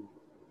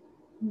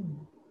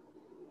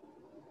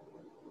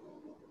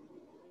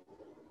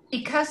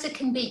 Because it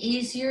can be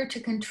easier to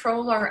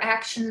control our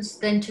actions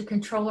than to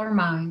control our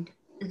mind,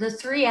 the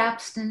 3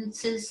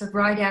 abstinences of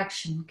right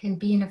action can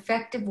be an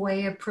effective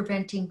way of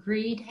preventing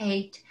greed,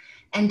 hate,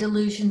 and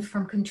delusion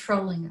from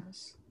controlling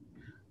us.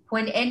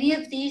 When any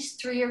of these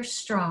 3 are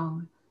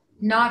strong,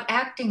 not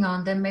acting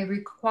on them may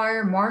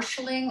require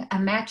marshaling a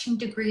matching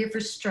degree of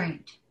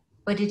restraint,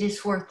 but it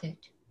is worth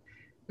it.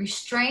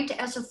 Restraint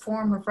as a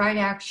form of right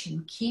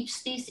action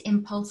keeps these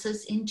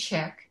impulses in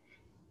check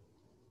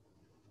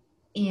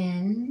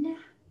in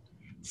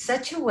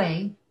such a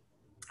way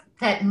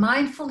that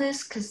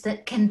mindfulness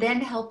can then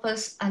help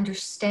us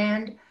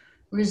understand,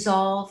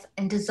 resolve,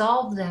 and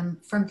dissolve them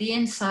from the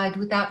inside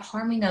without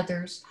harming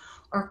others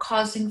or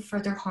causing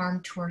further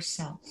harm to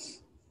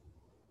ourselves.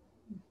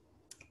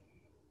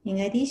 In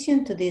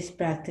addition to these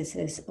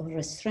practices of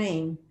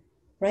restraint,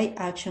 right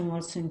action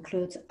also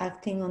includes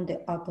acting on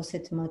the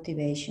opposite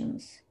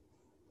motivations.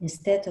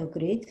 Instead of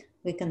greed,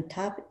 we can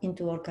tap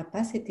into our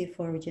capacity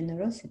for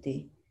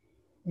generosity.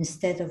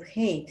 Instead of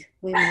hate,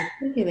 we may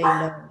cultivate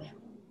love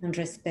and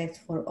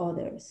respect for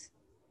others.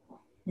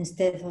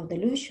 Instead of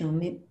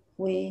delusion,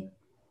 we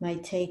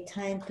might take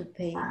time to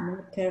pay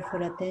more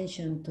careful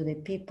attention to the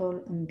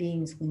people and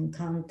beings we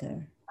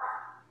encounter.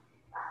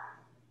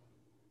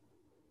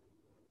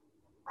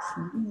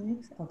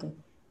 Okay.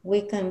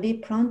 We can be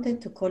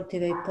prompted to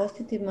cultivate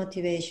positive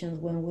motivations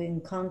when we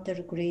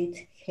encounter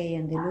greed, hate,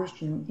 and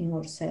delusion in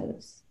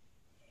ourselves.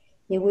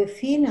 If we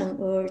feel an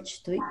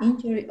urge to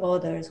injure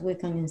others, we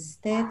can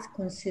instead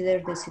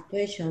consider the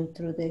situation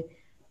through the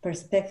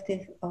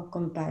perspective of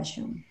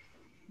compassion.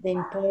 The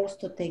impulse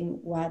to take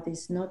what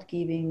is not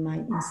given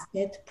might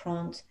instead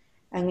prompt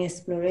an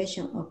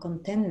exploration of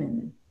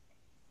contentment.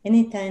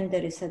 Anytime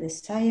there is a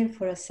desire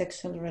for a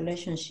sexual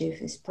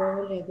relationship is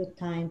probably a good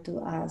time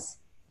to ask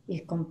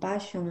if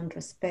compassion and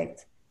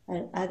respect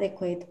are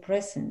adequately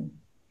present.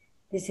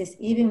 This is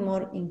even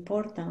more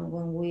important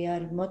when we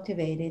are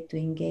motivated to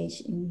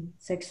engage in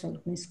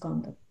sexual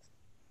misconduct.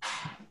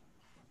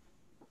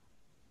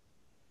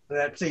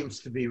 That seems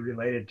to be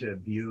related to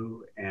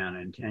view and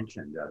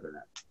intention, doesn't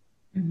it?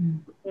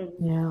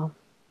 Mm-hmm.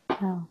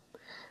 Yeah.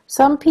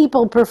 Some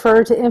people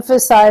prefer to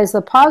emphasize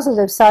the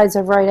positive sides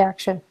of right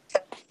action,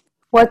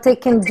 what they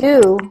can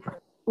do,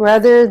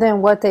 rather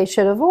than what they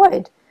should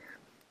avoid,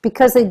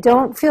 because they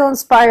don't feel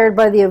inspired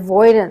by the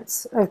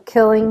avoidance of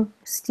killing,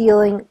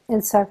 stealing,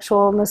 and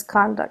sexual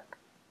misconduct.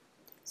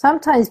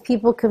 Sometimes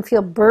people can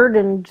feel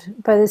burdened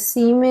by the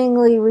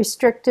seemingly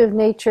restrictive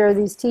nature of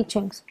these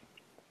teachings.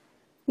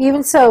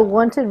 Even so,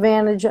 one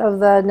advantage of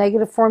the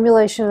negative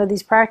formulation of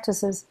these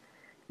practices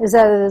is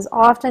that it is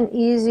often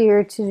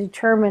easier to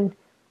determine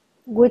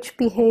which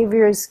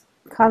behaviors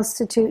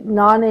constitute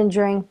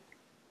non-injuring,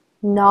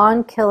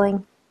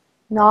 non-killing,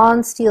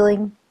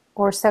 non-stealing,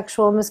 or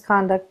sexual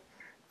misconduct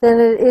than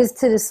it is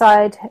to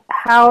decide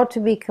how to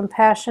be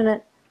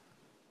compassionate,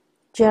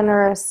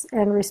 generous,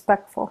 and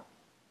respectful.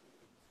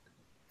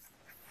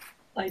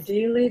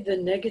 Ideally, the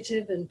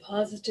negative and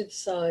positive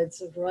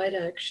sides of right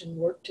action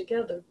work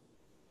together.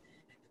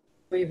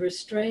 We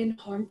restrain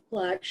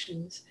harmful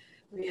actions.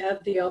 We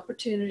have the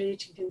opportunity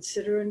to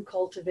consider and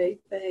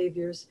cultivate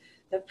behaviors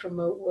that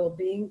promote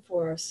well-being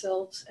for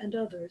ourselves and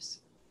others.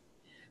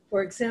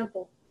 For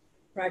example,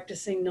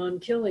 practicing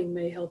non-killing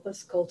may help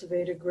us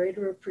cultivate a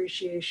greater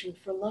appreciation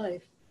for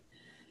life.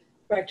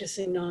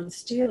 Practicing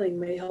non-stealing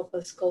may help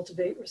us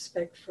cultivate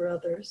respect for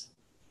others.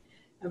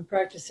 And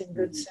practicing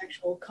good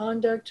sexual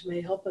conduct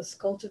may help us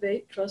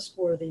cultivate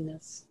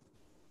trustworthiness.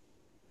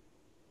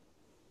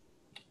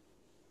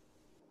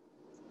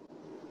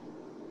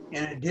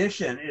 In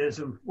addition, it is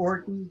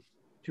important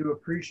to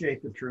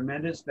appreciate the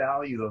tremendous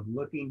value of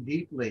looking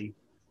deeply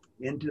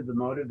into the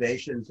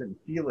motivations and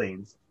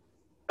feelings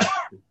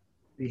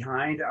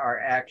behind our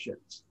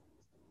actions.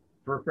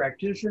 For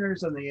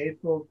practitioners on the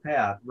Eightfold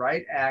Path,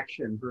 right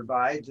action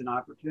provides an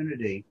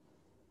opportunity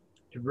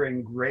to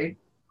bring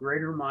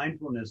greater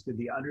mindfulness to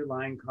the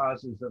underlying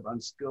causes of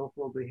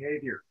unskillful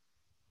behavior.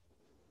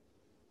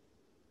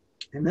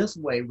 In this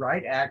way,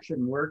 right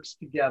action works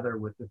together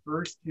with the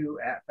first 2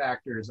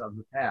 factors of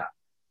the path,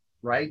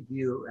 right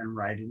view and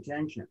right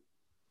intention.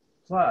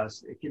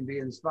 Plus, it can be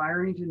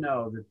inspiring to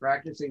know that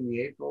practicing the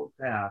Eightfold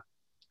Path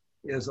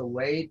is a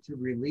way to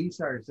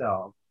release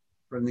ourselves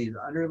from these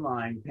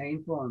underlying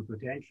painful and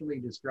potentially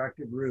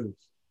destructive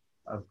roots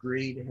of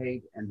greed,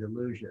 hate, and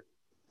delusion.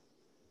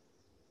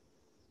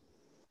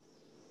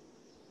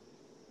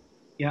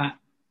 Yeah,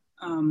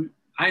 I've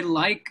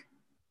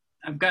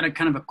got a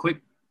kind of a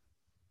quick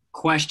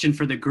question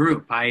for the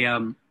group.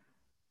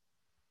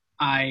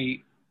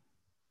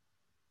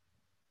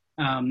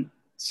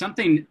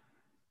 Something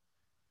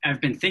I've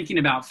been thinking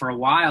about for a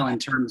while in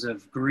terms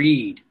of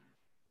greed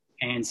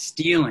and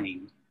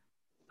stealing.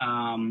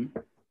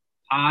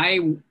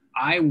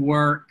 I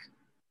work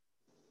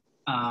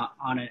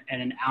on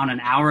an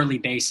hourly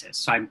basis,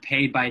 so I'm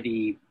paid by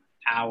the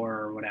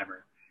hour or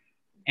whatever,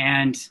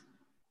 and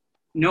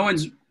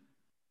there's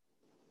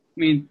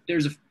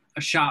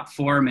a shop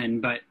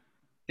foreman, but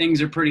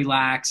things are pretty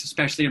lax,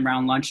 especially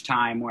around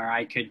lunchtime, where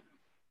I could,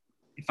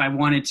 if I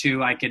wanted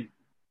to, I could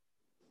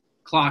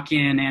clock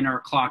in and or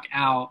clock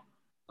out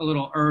a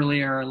little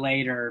earlier or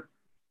later,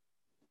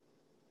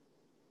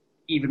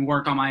 even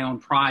work on my own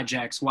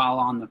projects while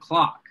on the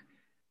clock.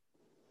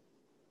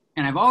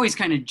 And I've always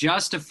kind of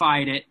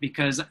justified it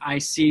because I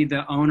see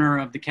the owner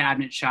of the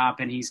cabinet shop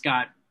and he's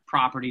got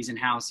properties and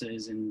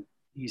houses and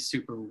he's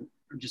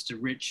just a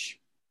rich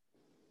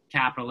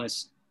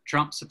capitalist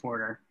Trump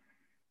supporter.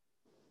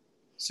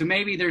 So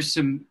maybe there's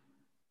some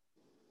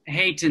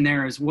hate in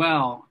there as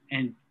well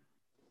and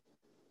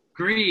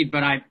greed,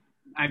 but I've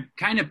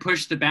kind of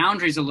pushed the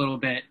boundaries a little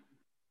bit,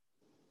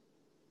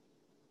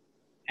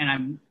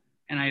 and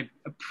I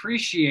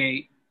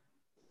appreciate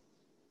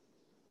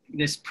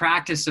this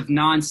practice of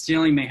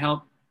non-stealing may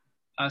help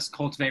us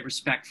cultivate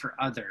respect for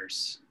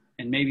others.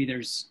 And maybe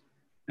there's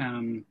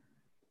because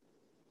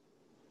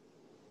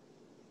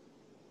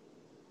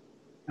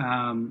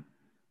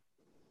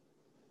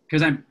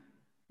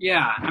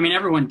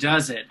everyone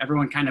does it.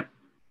 Everyone kind of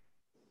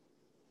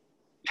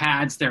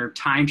pads their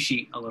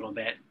timesheet a little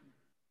bit,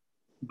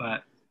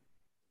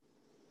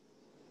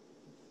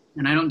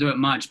 and I don't do it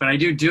much, but I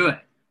do it.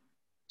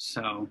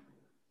 So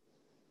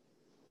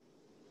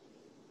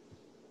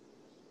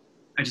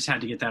I just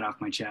had to get that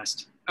off my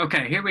chest.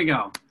 Okay, here we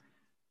go.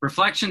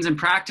 Reflections and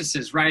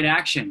practices, right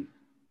action.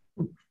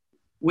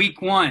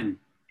 Week 1,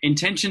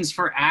 intentions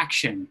for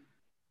action.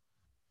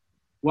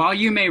 While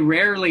you may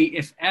rarely,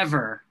 if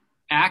ever,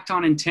 act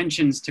on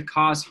intentions to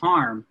cause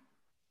harm,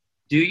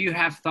 do you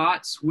have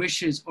thoughts,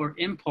 wishes, or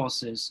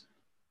impulses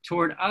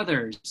toward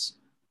others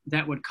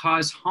that would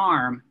cause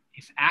harm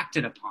if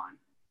acted upon?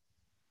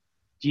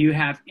 Do you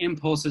have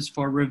impulses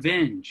for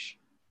revenge,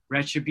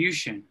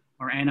 retribution,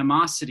 or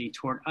animosity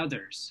toward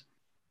others?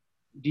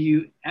 Do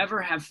you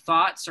ever have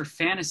thoughts or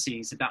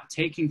fantasies about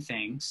taking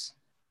things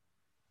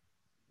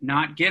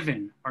not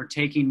given or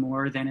taking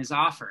more than is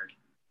offered?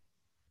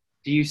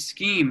 Do you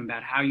scheme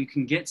about how you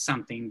can get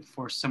something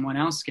before someone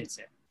else gets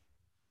it?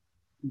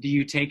 Do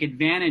you take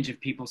advantage of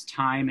people's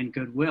time and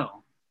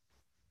goodwill?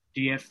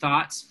 Do you have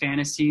thoughts,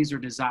 fantasies, or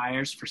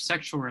desires for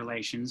sexual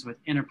relations with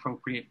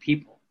inappropriate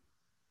people?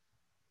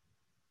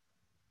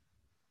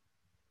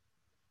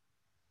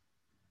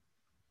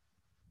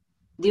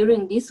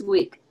 During this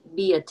week,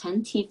 be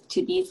attentive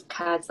to these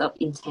kinds of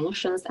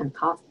intentions and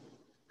thoughts.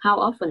 How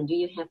often do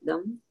you have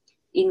them?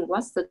 In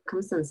what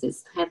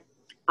circumstances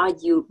are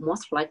you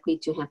most likely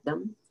to have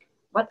them?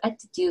 What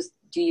attitudes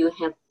do you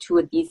have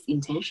toward these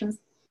intentions?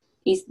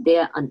 Is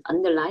there an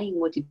underlying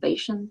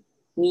motivation,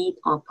 need,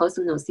 or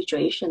personal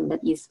situation that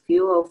is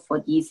fuel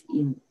for these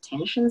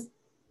intentions?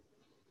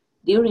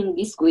 During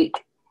this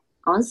week,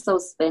 also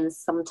spend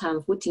some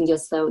time putting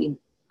yourself in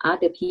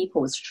other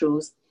people's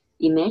shoes.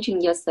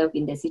 Imagine yourself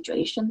in their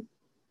situation.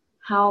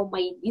 How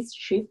might this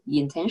shift the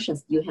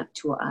intentions you have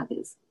toward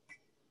others?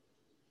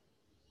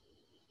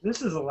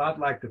 This is a lot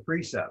like the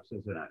precepts,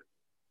 isn't it?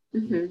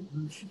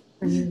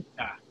 Mm-hmm.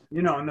 Yeah.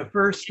 You know, and the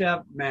first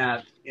step,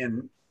 Matt,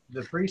 in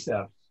the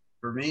precepts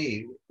for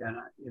me, and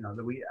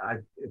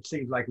it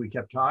seems like we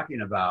kept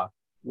talking about,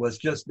 was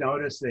just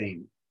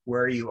noticing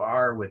where you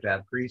are with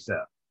that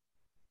precept.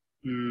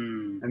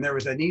 And there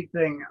was a neat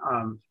thing.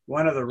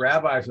 One of the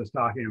rabbis was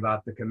talking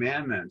about the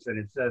commandments, and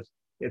it says,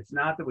 it's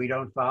not that we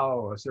don't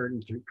follow a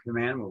certain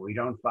commandment, we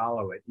don't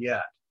follow it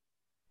yet.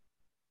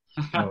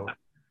 So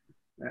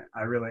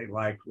I really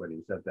liked when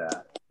he said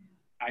that.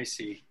 I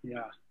see,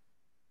 yeah.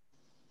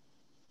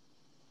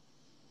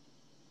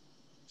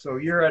 So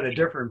you're at a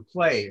different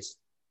place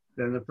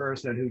than the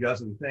person who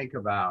doesn't think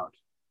about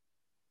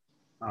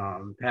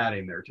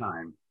padding their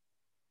time.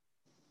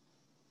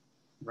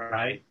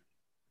 Right.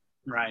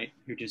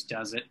 Who just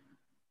does it.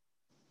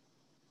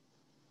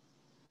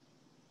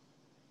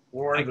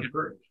 Or the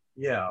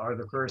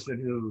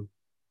person who,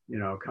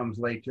 comes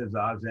late to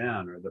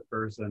Zazen, or the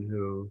person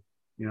who,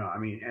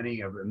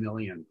 any of a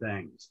million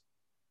things.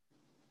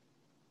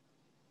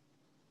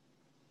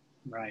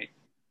 Right.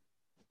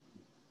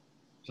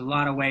 There's a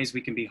lot of ways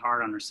we can be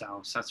hard on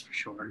ourselves, that's for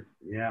sure.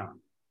 Yeah.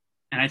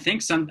 And I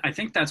think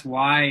that's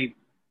why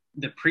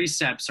the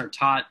precepts are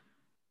taught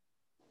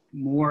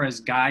more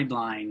as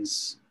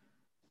guidelines.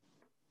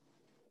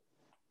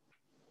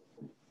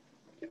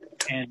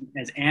 And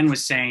as Anne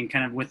was saying,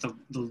 kind of with the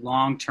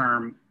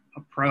long-term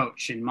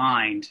approach in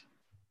mind,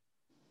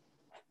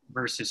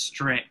 versus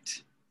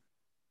strict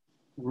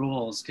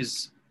rules,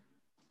 because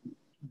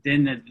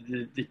then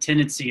the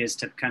tendency is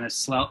to kind of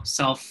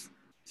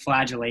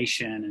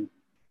self-flagellation. And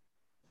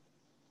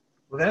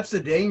well, that's the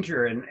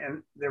danger.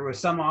 And there was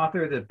some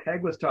author that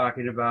Peg was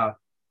talking about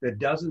that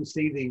doesn't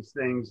see these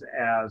things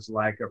as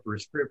like a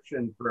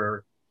prescription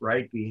for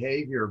right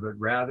behavior, but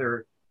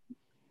rather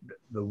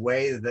the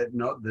way that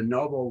the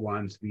noble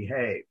ones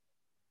behave.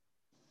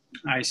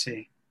 I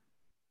see.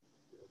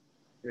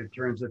 It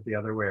turns it the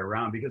other way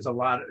around, because a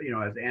lot of,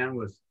 as Anne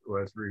was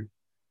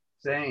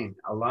saying,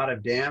 a lot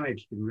of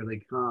damage can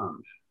really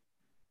come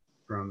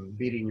from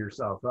beating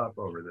yourself up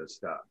over this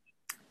stuff.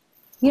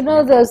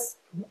 Those,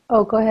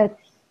 oh, go ahead.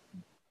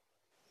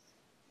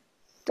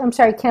 I'm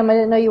sorry, Kim, I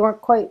didn't know you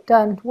weren't quite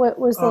done. What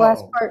was the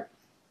last part?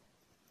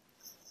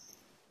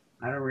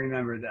 I don't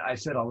remember that. I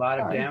said a lot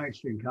of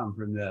damage can come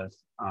from this.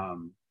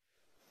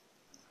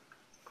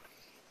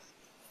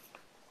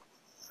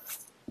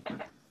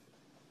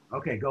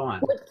 Okay, go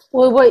on.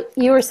 Well, what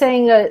you were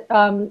saying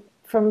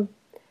from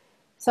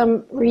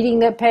some reading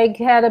that Peg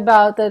had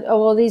about that,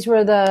 these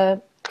were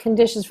the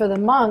conditions for the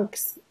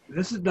monks.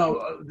 This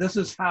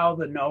is how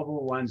the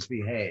noble ones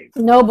behave.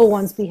 Noble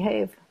ones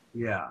behave.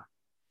 Yeah.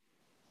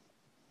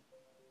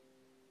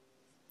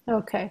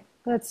 Okay,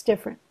 that's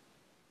different.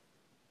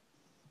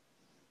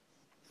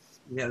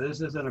 Yeah,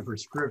 this isn't a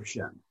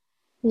prescription.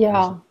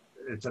 Yeah.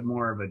 It's a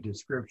more of a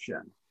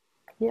description.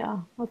 Yeah,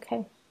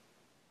 okay.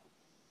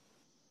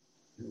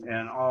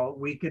 And all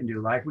we can do,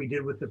 like we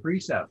did with the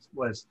precepts,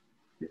 was,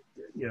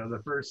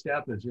 the first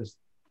step is just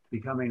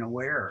becoming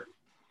aware.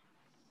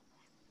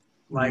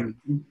 Like,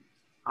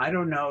 I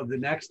don't know, the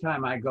next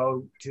time I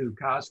go to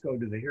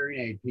Costco to the hearing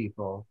aid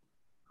people,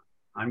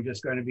 I'm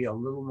just going to be a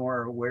little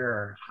more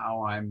aware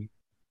how I'm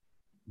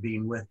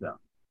being with them,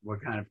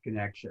 what kind of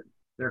connection.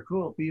 They're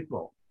cool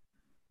people.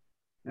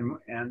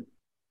 And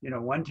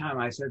one time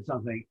I said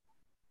something,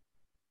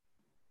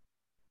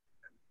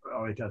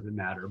 it doesn't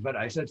matter, but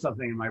I said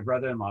something and my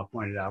brother-in-law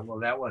pointed out, well,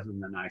 that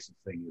wasn't the nicest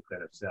thing you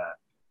could have said.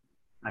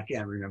 I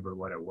can't remember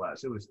what it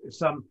was. It was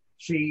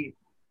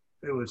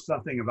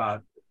something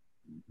about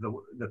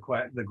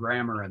the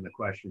grammar and the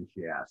question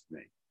she asked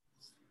me.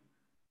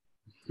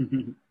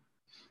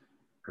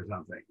 Or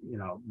something,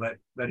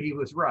 but he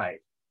was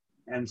right.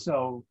 And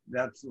so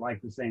that's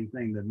like the same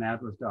thing that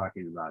Matt was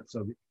talking about.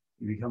 So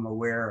you become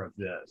aware of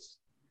this,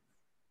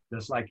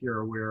 just like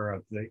you're aware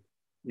of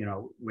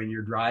when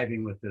you're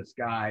driving with this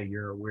guy,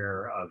 you're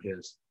aware of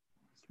his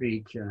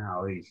speech and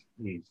how he's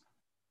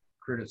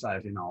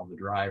criticizing all the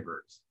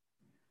drivers.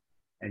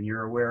 And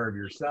you're aware of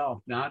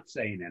yourself not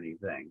saying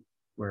anything,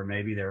 where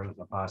maybe there was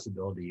a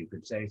possibility you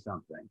could say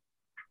something.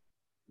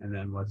 And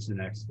then what's the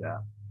next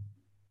step?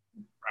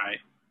 Right.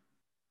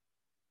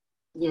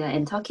 Yeah,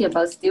 and talking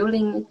about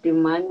stealing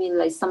remind me,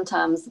 like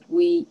sometimes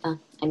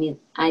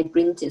I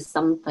printed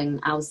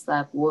something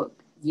outside work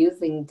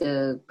using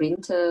the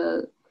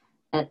printer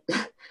and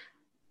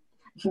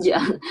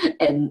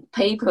and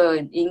paper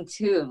and ink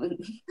too.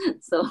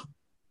 So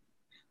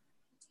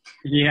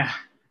yeah.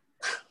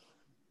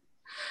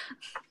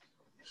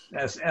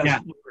 As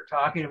we were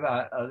talking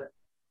about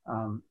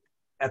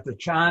at the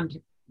Chan,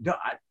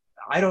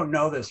 I don't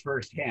know this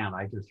firsthand.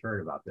 I just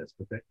heard about this,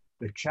 but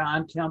the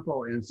Chan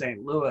Temple in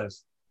St.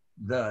 Louis,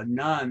 the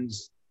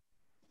nuns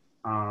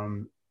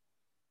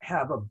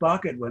have a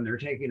bucket when they're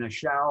taking a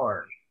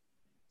shower.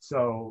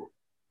 So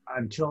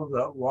until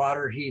the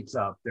water heats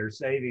up, they're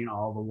saving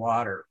all the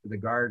water for the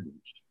garden.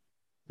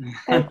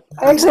 I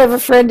actually have a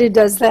friend who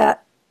does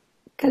that,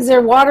 because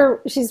their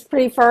water, she's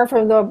pretty far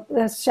from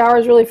the shower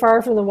is really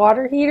far from the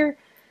water heater.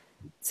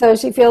 So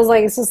she feels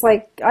like it's just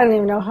like, I don't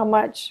even know how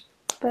much,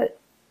 but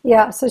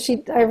yeah. So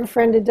I have a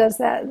friend who does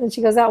that. And then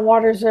she goes out and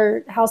waters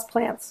her house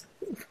plants.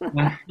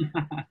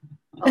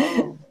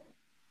 Oh.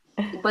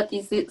 But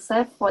is it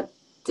safe for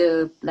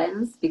the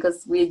plants?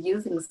 Because we're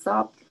using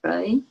soap,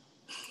 right?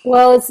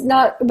 Well, it's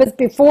not, but it's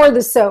before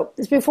the soap.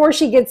 It's before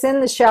she gets in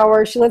the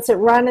shower. She lets it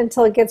run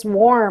until it gets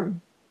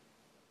warm.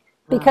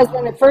 Because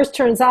when it first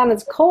turns on,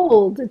 it's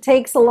cold. It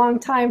takes a long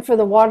time for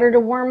the water to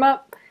warm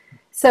up.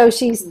 So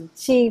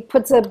she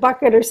puts a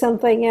bucket or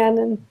something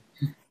in.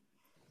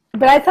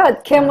 But I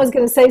thought Kim was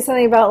going to say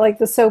something about like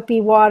the soapy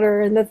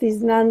water and that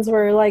these nuns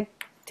were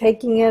like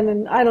taking it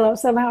and, I don't know,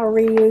 somehow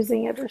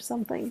reusing it or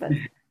something. But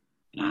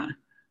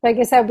I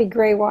guess that would be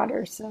gray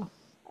water. So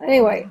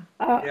anyway.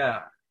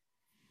 Yeah.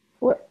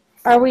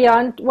 Are we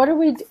on?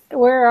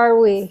 Where are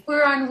we?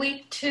 We're on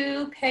week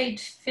 2,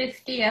 page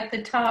 50 at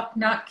the top,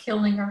 not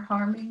killing or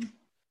harming.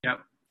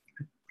 Yep.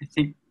 I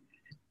think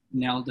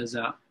Nelda's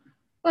up.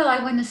 Well,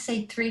 I want to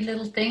say 3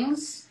 little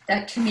things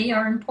that to me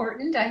are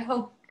important. I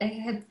hope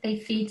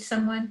they feed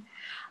someone.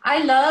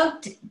 I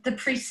loved the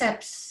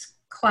precepts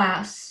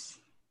class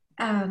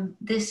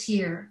this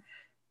year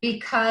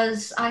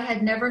because I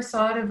had never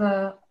thought of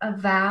a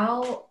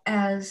vow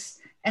as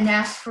an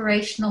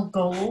aspirational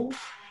goal.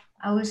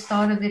 I always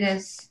thought of it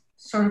as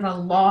sort of a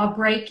law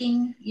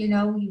breaking,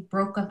 you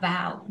broke a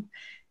vow.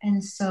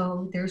 And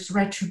so there's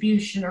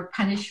retribution or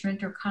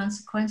punishment or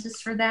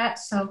consequences for that.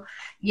 So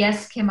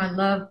yes, Kim, I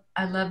love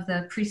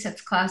the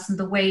precepts class and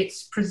the way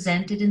it's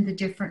presented in the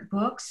different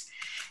books.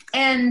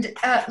 And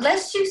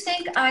lest you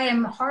think I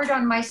am hard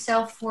on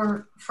myself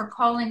for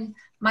calling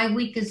my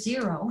week a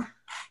 0,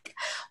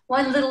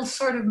 one little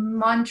sort of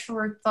mantra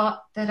or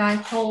thought that I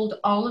hold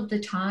all of the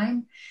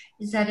time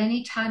is that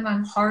anytime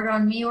I'm hard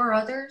on me or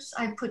others,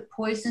 I put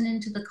poison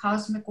into the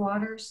cosmic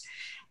waters.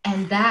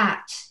 And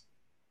that,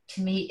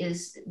 to me,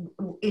 is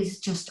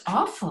just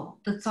awful.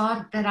 The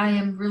thought that I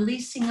am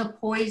releasing a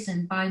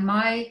poison by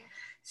my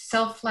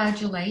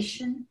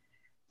self-flagellation,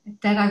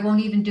 that I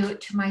won't even do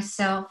it to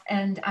myself,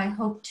 and I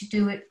hope to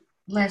do it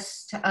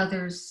less to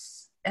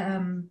others,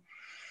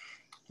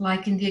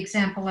 like in the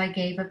example I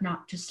gave of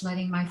not just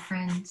letting my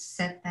friends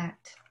set that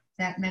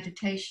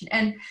meditation.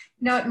 And you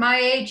know, at my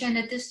age and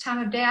at this time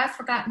of day, I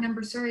forgot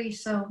number 3,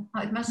 so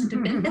it mustn't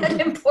have been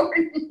that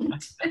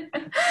important.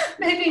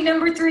 Maybe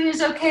number 3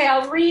 is okay.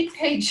 I'll read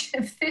page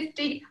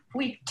 50,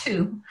 week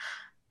 2,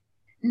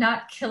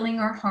 not killing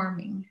or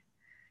harming.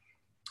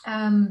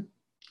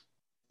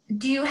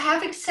 Do you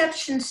have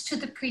exceptions to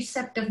the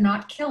precept of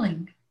not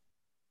killing?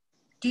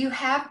 Do you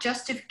have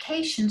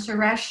justifications or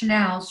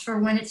rationales for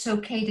when it's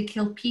okay to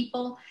kill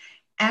people,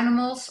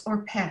 animals,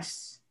 or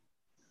pests?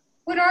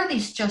 What are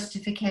these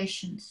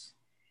justifications?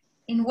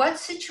 In what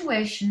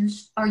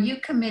situations are you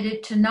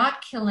committed to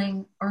not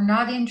killing or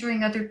not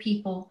injuring other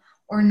people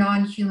or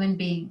non-human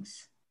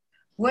beings?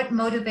 What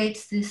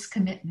motivates this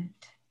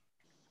commitment?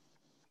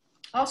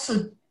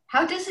 Also,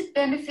 how does it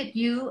benefit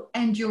you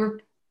and your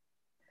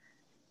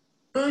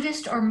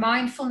Buddhist or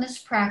mindfulness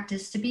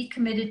practice to be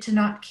committed to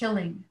not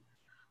killing?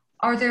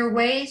 Are there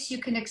ways you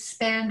can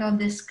expand on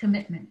this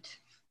commitment?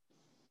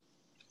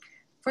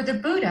 For the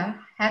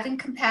Buddha, having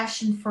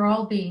compassion for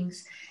all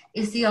beings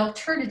is the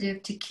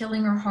alternative to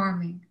killing or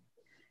harming.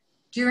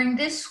 During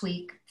this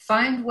week,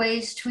 find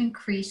ways to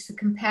increase the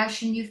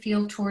compassion you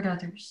feel toward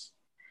others.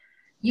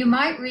 You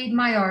might read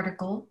my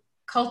article,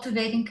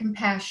 Cultivating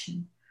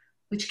Compassion,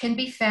 which can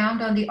be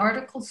found on the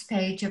articles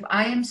page of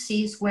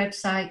IMC's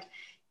website,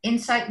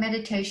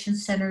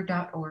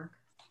 insightmeditationcenter.org.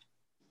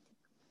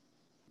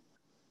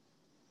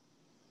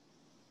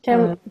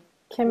 Kim,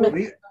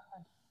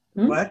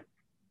 What?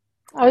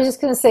 I was just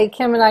going to say,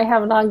 Kim and I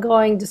have an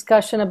ongoing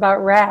discussion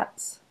about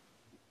rats.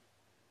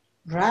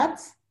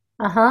 Rats?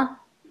 Uh-huh.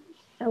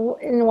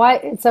 And why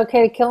it's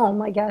okay to kill them,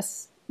 I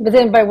guess. But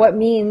then by what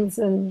means?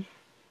 And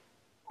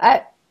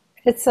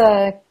it's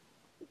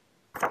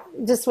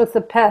just with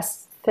the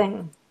pest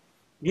thing.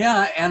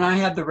 Yeah, and I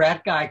had the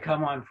rat guy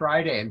come on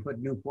Friday and put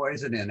new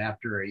poison in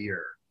after a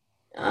year.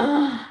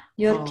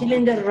 You're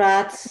killing the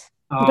rats.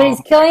 But he's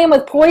killing them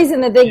with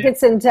poison that then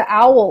gets into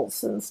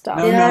owls and stuff.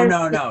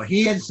 No.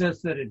 He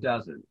insists that it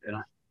doesn't.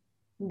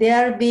 They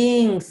are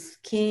beings,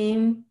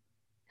 Kim.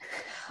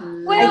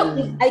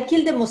 Well, I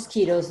killed the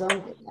mosquitoes.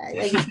 I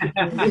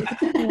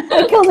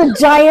killed a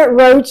giant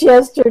roach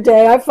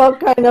yesterday. I felt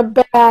kind of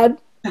bad.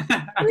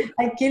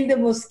 I killed the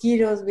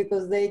mosquitoes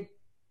because they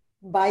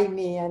bite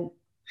me and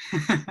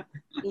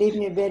leave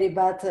me very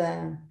bad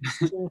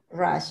skin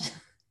rash.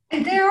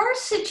 And there are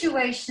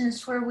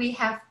situations where we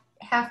have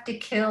to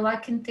kill. I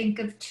can think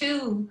of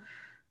 2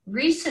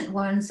 recent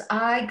ones.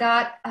 I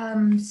got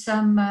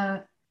some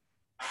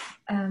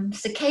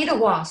cicada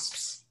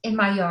wasps in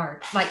my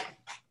yard, like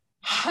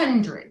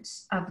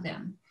hundreds of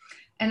them.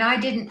 And I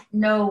didn't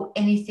know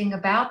anything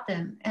about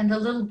them. And the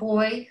little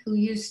boy who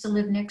used to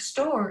live next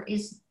door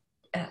is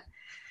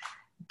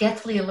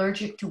deathly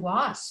allergic to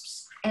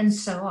wasps. And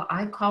so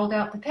I called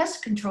out the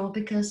pest control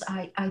because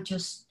I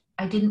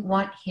didn't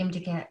want him to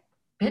get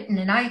bitten.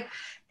 And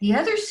the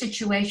other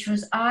situation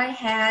was I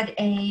had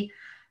a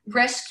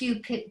rescue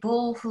pit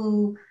bull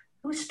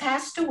who's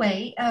passed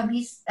away.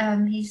 He's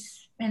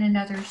in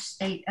another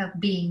state of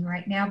being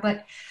right now.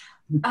 But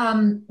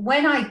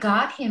when I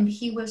got him,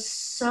 he was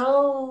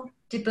so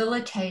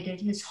debilitated.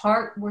 His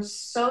heart was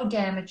so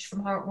damaged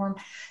from heartworm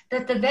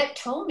that the vet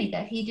told me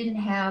that he didn't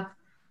have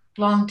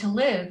long to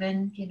live,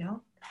 and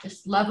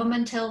just love him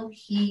until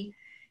he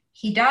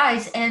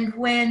dies. And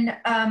when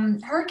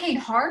Hurricane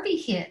Harvey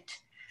hit,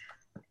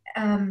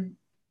 the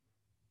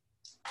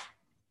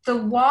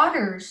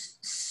waters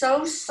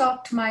so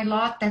soaked my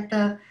lot that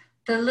the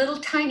little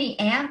tiny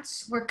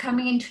ants were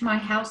coming into my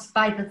house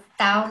by the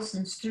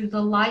thousands, through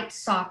the light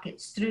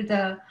sockets, through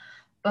the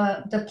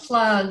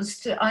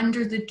plugs,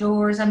 under the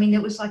doors. I mean,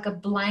 it was like a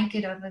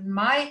blanket of them.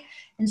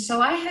 And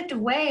so I had to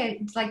weigh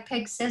it. Like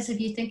Peg says,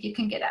 if you think you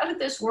can get out of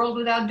this world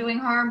without doing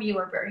harm, you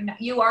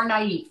are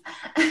naive.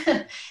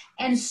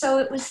 And so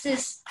it was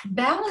this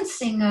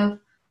balancing of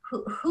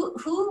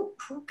who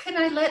can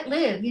I let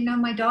live?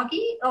 My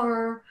doggy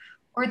or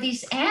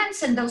these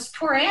ants, and those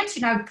poor ants,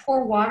 I'd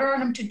pour water on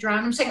them to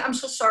drown them, saying, I'm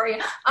so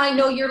sorry. I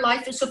know your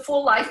life is a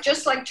full life,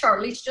 just like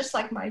Charlie's, just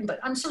like mine,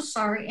 but I'm so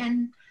sorry.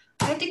 And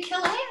I had to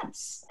kill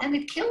ants, and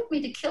it killed me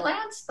to kill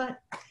ants,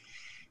 but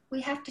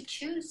we have to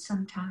choose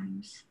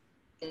sometimes.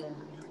 Yeah.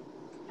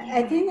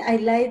 I think I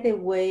like the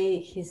way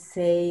he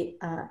say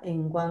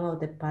in one of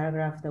the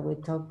paragraphs that we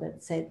talked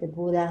that said the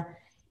Buddha,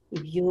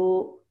 if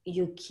you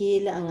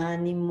kill an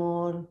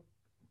animal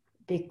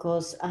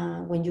because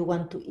when you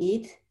want to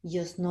eat,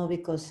 just not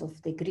because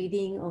of the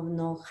greeting or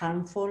no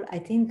harmful. I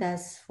think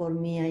that's for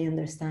me. I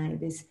understand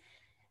this.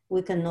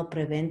 We cannot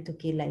prevent to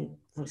kill, like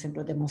for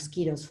example, the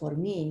mosquitoes. For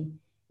me,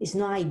 it's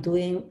not I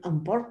doing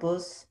on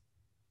purpose.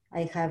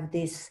 I have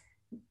this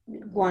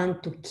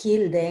want to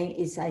kill them.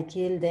 Is I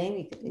kill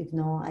them if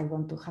no, I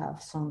want to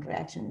have some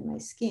reaction in my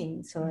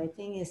skin. So I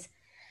think it's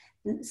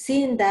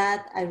seeing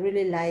that. I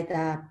really like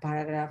that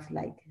paragraph.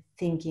 Like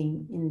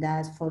thinking in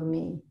that for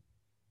me.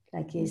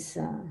 Like it's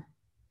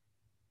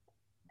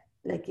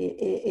like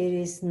it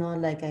is not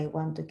like I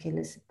want to kill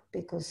it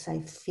because I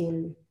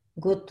feel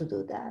good to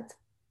do that.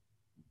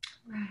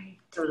 Right.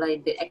 So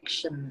like the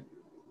action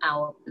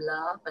out of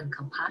love and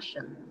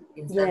compassion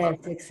instead Yes,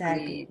 of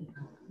exactly. greed.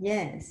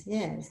 Yes,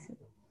 yes.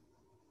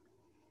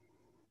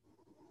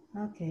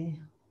 Okay.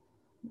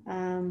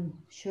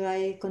 Should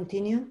I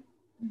continue?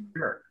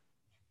 Sure.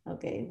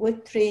 Okay.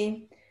 Week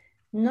 3,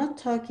 not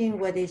talking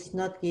what is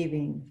not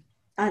giving.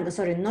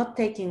 Not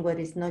taking what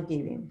is not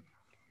giving.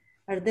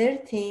 Are there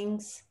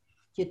things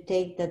you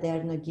take that they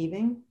are not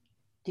giving?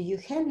 Do you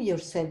help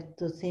yourself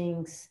to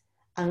things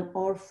and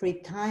or free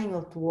time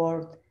of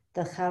work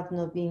that have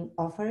not been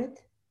offered?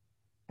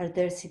 Are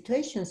there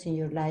situations in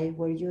your life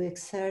where you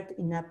exert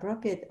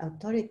inappropriate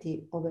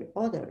authority over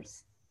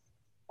others,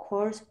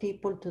 force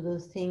people to do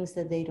things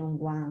that they don't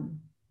want,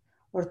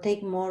 or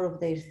take more of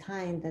their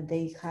time than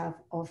they have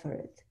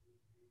offered?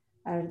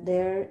 Are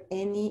there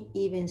any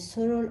even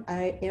subtle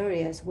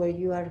areas where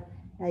you are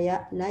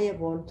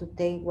liable to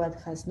take what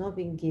has not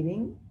been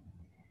given?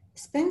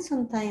 Spend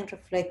some time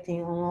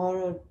reflecting on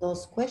all of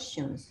those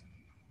questions.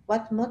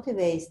 What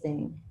motivates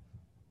them?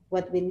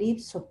 What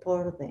beliefs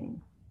support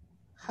them?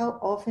 How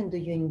often do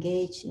you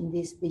engage in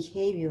these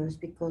behaviors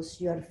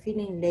because you are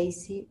feeling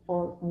lazy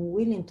or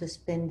unwilling to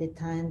spend the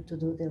time to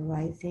do the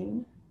right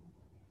thing?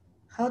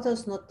 How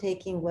does not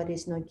taking what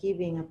is not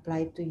given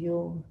apply to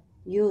your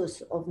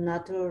use of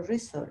natural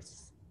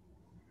resources?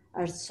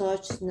 Are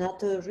such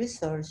natural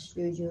resources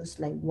you use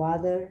like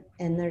water,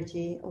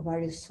 energy, or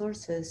various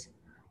sources,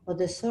 or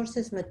the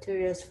sources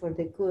materials for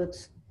the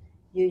goods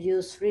you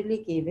use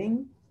freely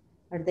giving?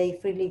 Are they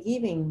freely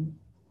giving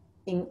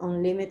in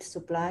unlimited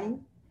supply?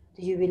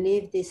 Do you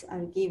believe these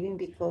are given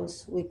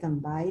because we can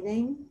buy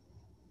them?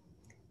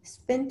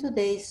 Spend 2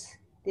 days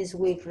this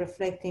week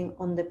reflecting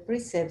on the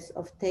precepts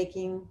of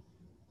taking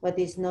what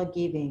is not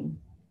given.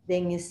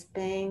 Then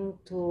spend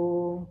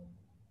two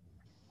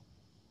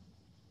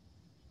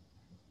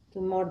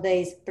more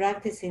days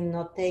practicing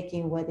not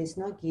taking what is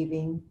not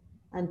given,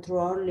 and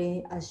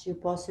thoroughly as you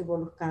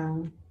possibly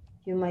can.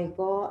 You might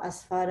go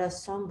as far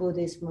as some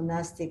Buddhist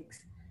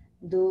monastics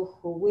do,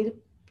 who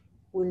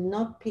will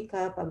not pick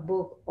up a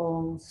book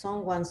on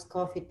someone's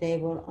coffee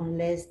table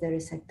unless there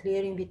is a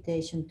clear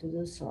invitation to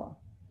do so.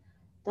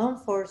 Don't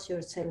force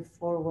yourself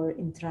forward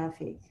in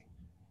traffic.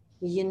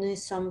 If you need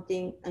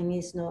something and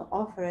it's not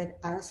offered,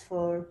 ask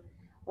for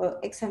or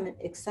examine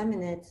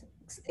it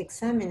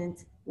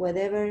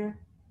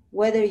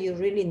whether you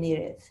really need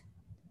it.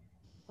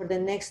 For the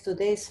next 2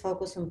 days,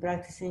 focus on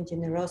practicing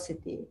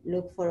generosity.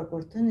 Look for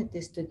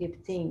opportunities to give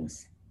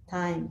things,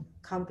 time,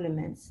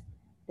 compliments,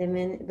 the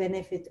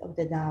benefit of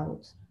the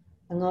doubt,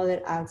 and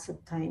other acts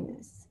of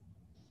kindness.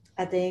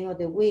 At the end of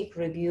the week,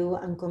 review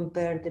and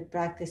compare the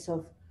practice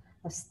of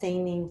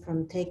abstaining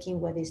from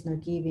taking what is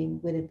not given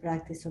with the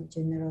practice of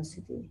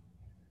generosity.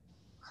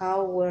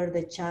 How were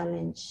the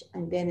challenge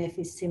and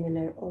benefits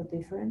similar or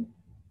different?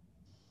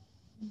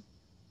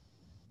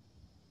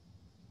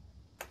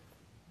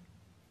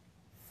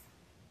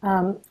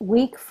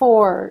 Week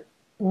 4,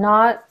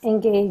 not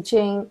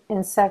engaging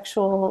in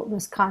sexual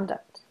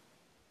misconduct.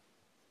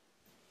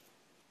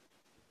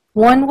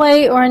 One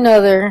way or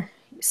another,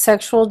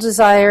 sexual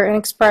desire and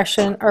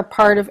expression are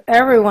part of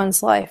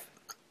everyone's life,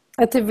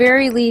 at the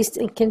very least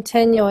in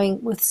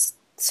continuing with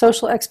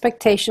social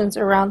expectations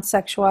around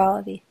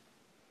sexuality.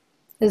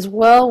 It is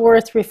well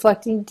worth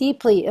reflecting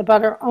deeply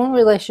about our own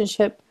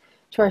relationship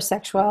to our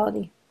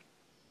sexuality.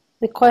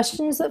 The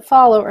questions that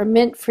follow are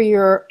meant for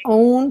your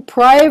own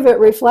private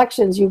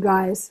reflections, you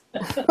guys.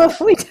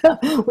 we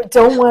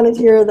don't want to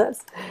hear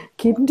this.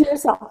 Keep them to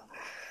yourself.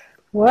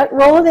 What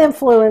role and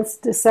influence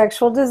does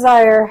sexual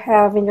desire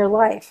have in your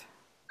life?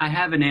 I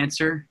have an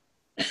answer.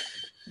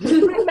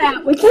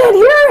 Matt, we can't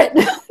hear it.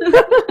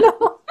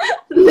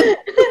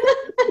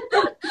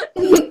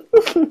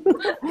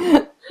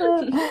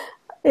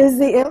 Is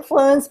the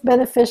influence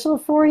beneficial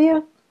for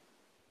you?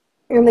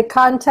 In the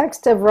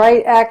context of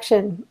right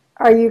action,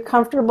 are you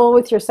comfortable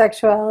with your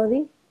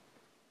sexuality?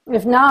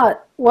 If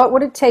not, what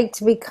would it take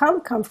to become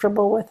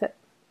comfortable with it?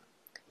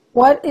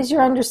 What is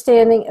your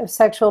understanding of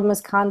sexual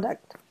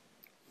misconduct?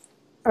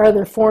 Are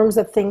there forms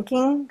of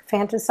thinking,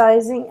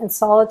 fantasizing, and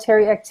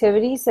solitary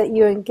activities that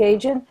you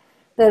engage in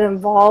that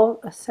involve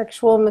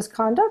sexual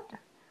misconduct?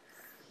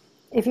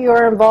 If you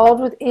are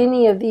involved with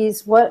any of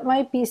these, what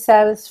might be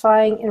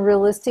satisfying and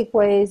realistic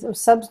ways of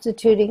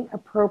substituting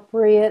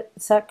appropriate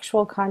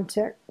sexual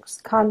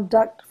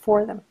conduct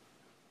for them?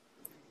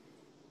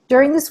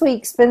 During this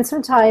week, spend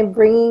some time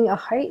bringing a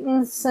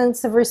heightened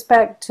sense of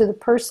respect to the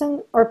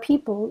person or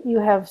people you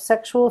have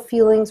sexual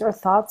feelings or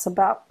thoughts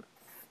about.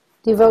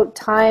 Devote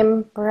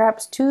time,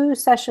 perhaps 2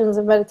 sessions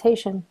of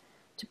meditation,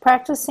 to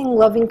practicing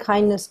loving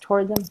kindness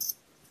toward them.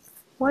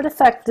 What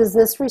effect does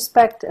this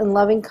respect and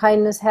loving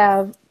kindness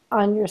have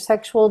on your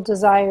sexual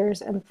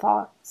desires and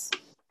thoughts?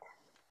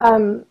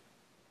 I'm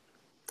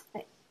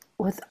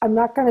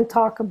not going to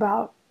talk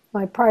about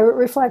my private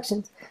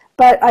reflections,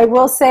 but I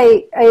will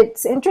say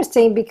it's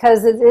interesting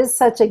because it is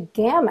such a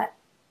gamut.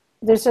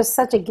 There's just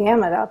such a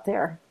gamut out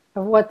there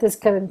of what this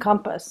could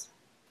encompass.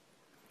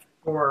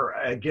 For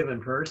a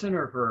given person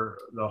or for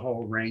the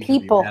whole range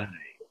People. of humanity?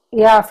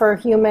 Yeah, for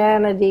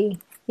humanity.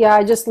 Yeah,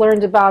 I just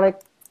learned about a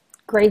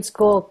grade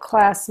school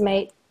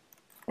classmate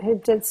who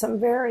did some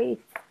very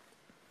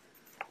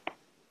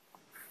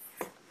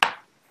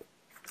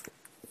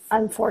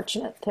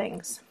unfortunate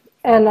things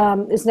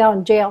and is now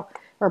in jail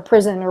or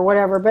prison or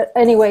whatever. But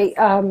anyway,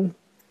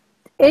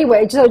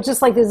 so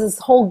just like there's this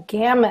whole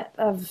gamut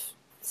of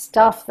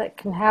stuff that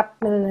can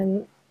happen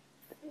and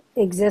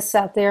exists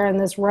out there in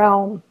this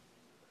realm.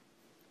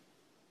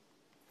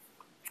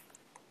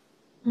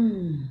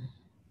 You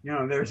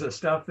know, there's the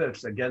stuff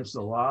that's against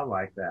the law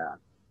like that,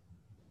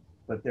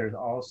 but there's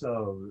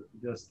also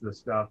just the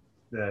stuff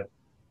that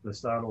the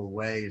subtle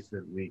ways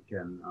that we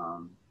can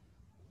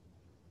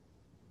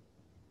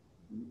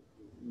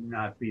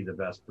not be the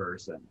best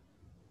person.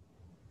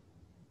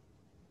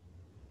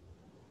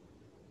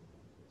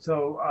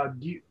 So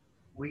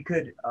we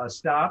could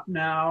stop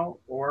now,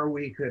 or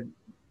we could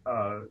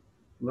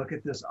look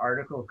at this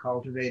article,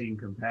 Cultivating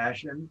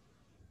Compassion.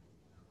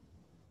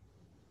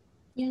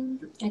 Yeah,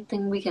 I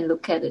think we can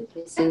look at it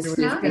since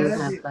we That's do nice.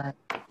 have that.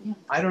 Yeah.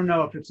 I don't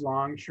know if it's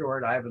long,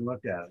 short. I haven't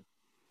looked at it.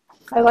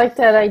 I like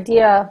that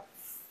idea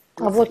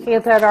of looking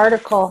at that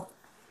article.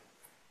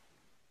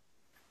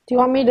 Do you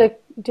want me to,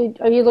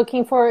 are you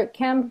looking for it,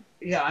 Kim?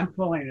 Yeah, I'm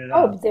pulling it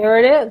Oh, up. there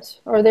it is.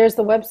 Or there's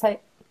the website.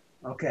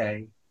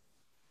 Okay.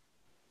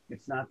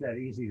 It's not that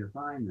easy to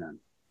find then.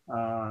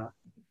 I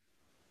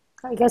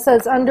guess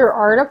that's under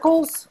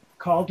articles.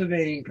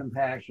 Cultivating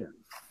Compassion.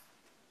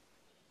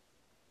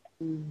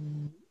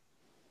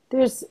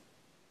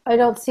 I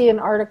don't see an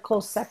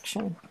article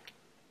section.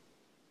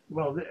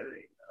 Well,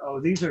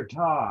 these are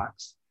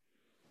talks.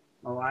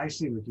 Oh, I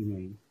see what you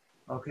mean.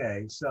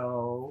 Okay,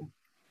 so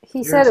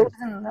He said it was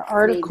in the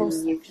articles.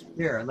 Maybe you can-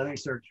 here, let me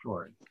search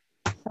for it.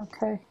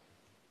 Okay.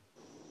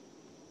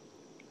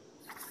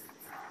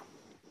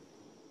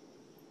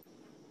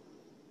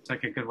 It's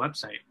like a good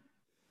website.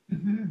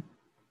 Mhm.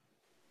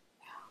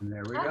 And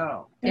there we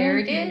go. There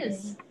it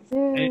is.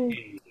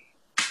 Yay.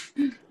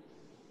 Hey,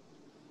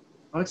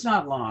 Oh, it's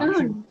not long.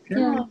 Oh,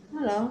 yeah,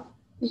 Hello.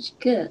 it's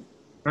good.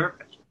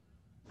 perfect.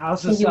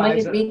 How's the Can you make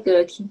size? it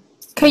bigger? Kim?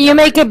 Can you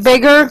make it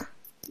bigger?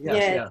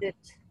 Yes, yes.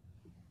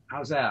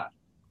 How's that?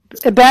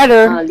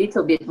 Better. A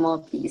little bit more,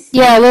 please.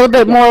 Yeah, a little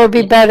bit more would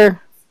be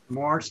better.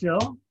 More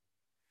still?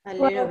 A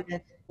little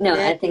bit. No,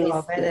 There I think you it's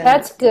go, good. better.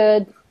 That's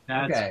good.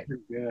 That's Okay.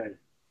 pretty good.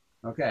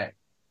 Okay.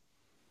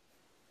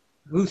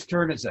 Whose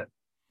turn is it?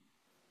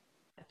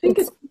 I think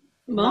it's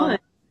mine.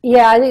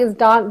 Yeah, I think it's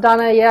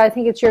Donna. Yeah, I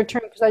think it's your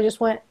turn because I just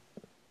went.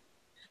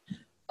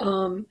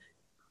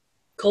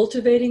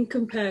 Cultivating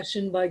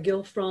Compassion by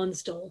Gil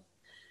Fronsdal.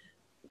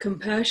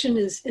 Compassion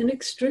is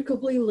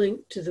inextricably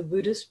linked to the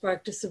Buddhist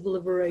practice of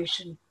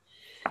liberation.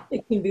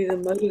 It can be the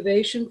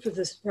motivation for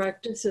this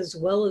practice as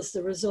well as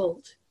the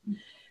result.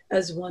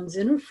 As one's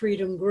inner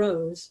freedom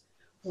grows,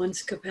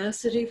 one's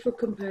capacity for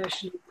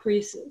compassion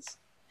increases.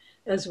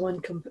 As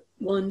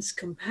one's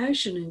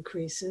compassion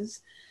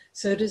increases,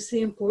 so does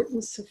the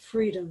importance of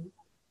freedom.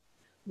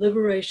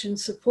 Liberation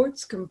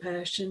supports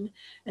compassion,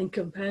 and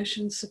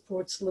compassion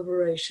supports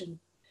liberation.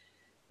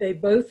 They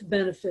both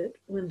benefit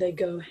when they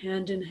go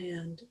hand in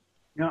hand.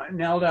 You know,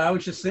 Nelda, I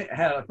was just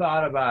had a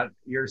thought about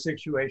your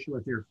situation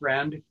with your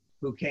friend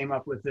who came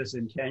up with this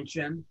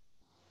intention.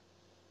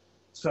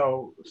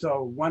 So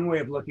one way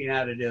of looking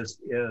at it is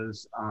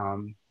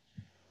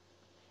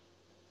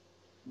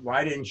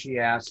why didn't she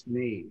ask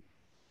me,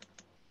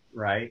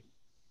 right?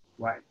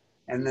 Why?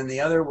 And then the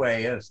other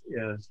way is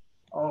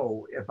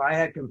oh, if I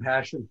had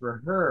compassion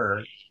for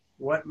her,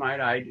 what might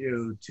I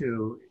do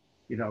to,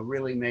 you know,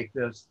 really make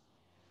this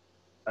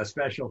a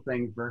special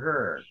thing for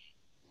her?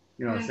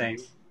 You know, Right. saying,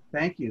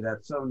 thank you,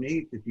 that's so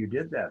neat that you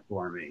did that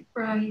for me.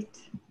 Right.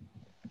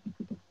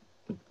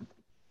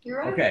 You're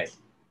right.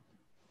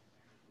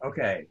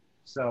 Okay,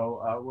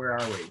 so where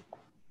are we?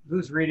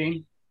 Who's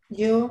reading?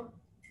 You.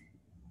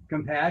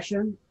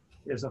 Compassion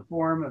is a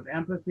form of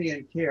empathy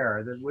and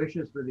care that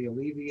wishes for the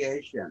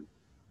alleviation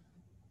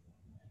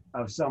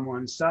of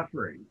someone's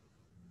suffering.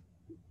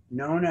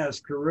 Known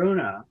as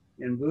karuna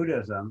in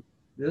Buddhism,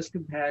 this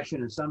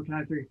compassion is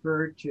sometimes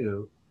referred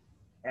to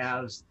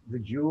as the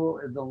jewel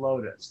in the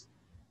lotus.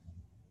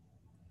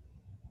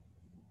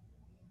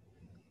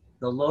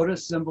 The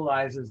lotus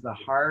symbolizes the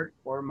heart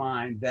or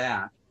mind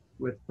that,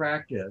 with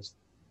practice,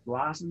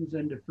 blossoms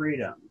into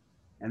freedom,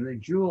 and the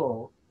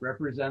jewel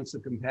represents the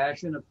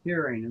compassion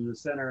appearing in the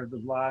center of the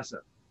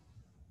blossom.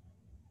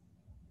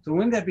 So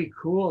wouldn't that be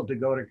cool to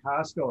go to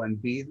Costco and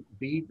be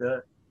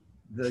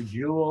the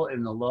jewel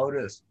in the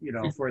lotus, you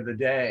know, for the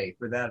day,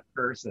 for that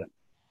person?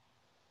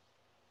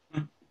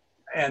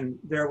 And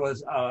there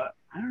was, I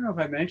don't know if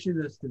I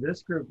mentioned this to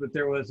this group, but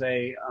there was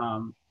a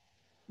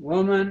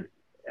woman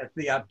at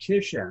the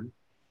optician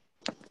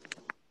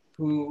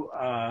who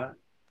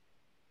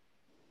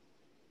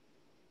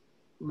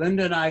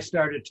Linda and I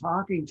started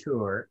talking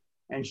to her,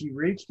 and she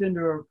reached into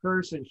her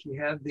purse and she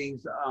had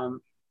these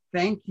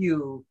thank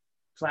you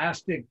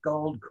plastic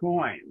gold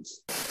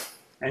coins.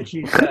 And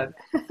she said,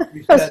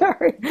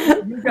 Sorry.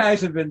 you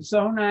guys have been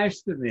so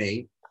nice to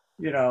me,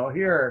 you know,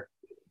 here,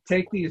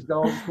 take these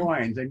gold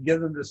coins and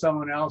give them to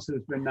someone else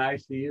who's been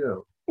nice to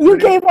you. You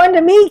gave one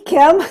to me,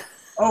 Kim.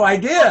 Oh, I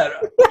did.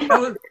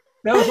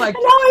 That was like,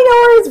 now I know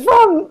where it's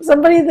from.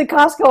 Somebody in the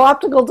Costco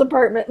optical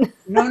department.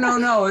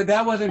 No.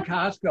 That wasn't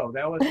Costco.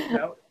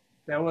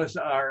 That was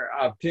our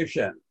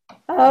optician.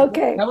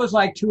 Okay. That was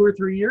like 2 or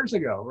 3 years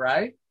ago,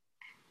 right?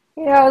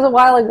 Yeah, it was a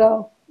while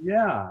ago.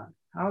 Yeah.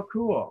 How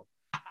cool.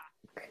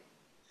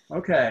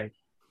 Okay.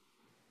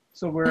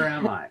 So where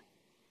am I?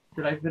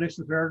 Did I finish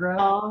the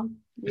paragraph?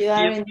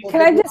 Yeah.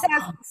 Can I just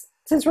ask,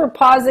 since we're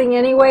pausing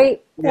anyway,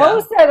 Yeah. what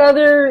was that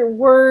other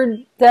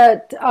word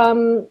that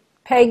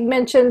Peg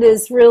mentioned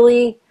is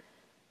really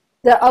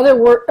the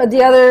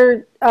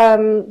other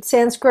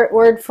Sanskrit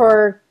word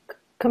for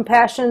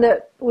compassion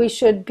that we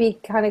should be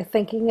kind of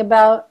thinking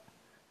about?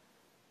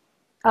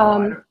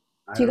 Do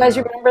you guys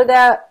remember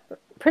that?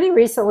 Pretty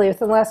recently,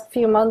 within the last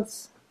few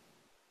months.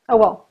 Oh,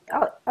 well,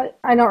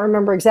 I don't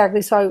remember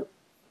exactly, so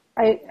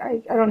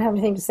I don't have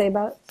anything to say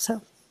about it.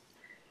 So.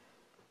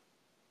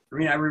 I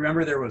mean, I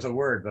remember there was a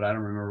word, but I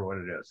don't remember what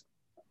it is.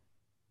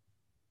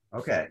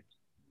 Okay.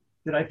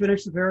 Did I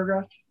finish the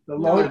paragraph? The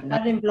lotus,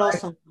 Not in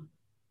blossom.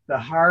 the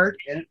heart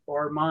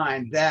or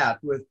mind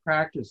that, with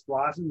practice,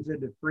 blossoms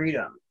into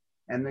freedom,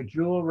 and the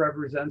jewel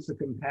represents the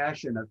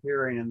compassion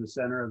appearing in the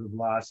center of the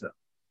blossom.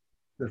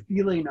 The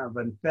feeling of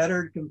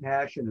unfettered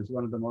compassion is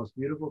one of the most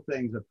beautiful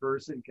things a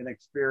person can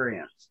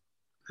experience,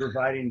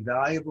 providing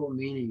valuable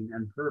meaning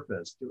and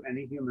purpose to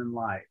any human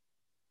life.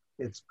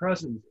 Its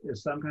presence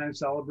is sometimes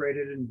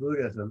celebrated in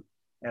Buddhism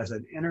as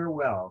an inner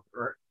wealth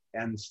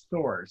and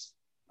source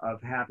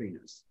of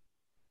happiness.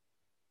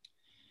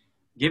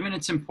 Given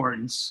its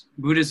importance,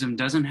 Buddhism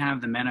doesn't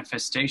leave the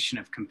manifestation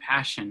of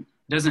compassion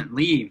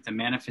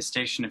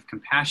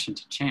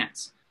to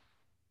chance.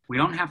 We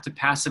don't have to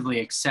passively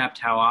accept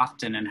how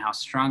often and how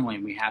strongly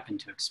we happen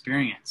to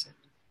experience it.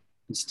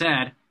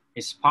 Instead,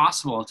 it's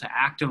possible to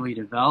actively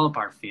develop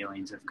our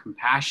feelings of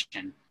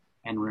compassion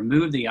and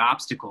remove the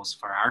obstacles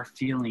for our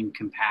feeling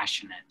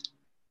compassionate.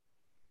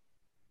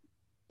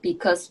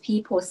 Because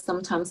people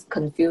sometimes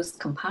confuse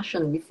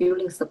compassion with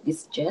feelings of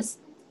distress,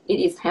 it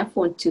is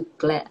helpful to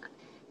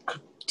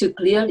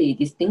clearly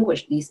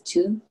distinguish these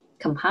two.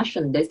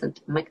 Compassion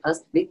doesn't make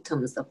us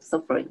victims of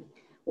suffering,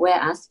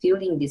 whereas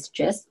feeling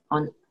distress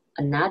on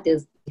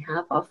another's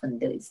behalf often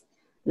does.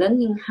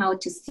 Learning how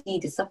to see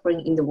the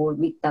suffering in the world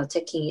without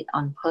taking it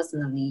on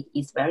personally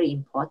is very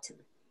important.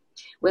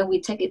 When we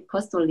take it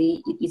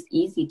personally, it is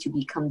easy to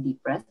become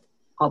depressed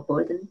or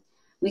burdened.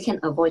 We can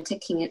avoid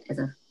taking it as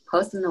a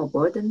personal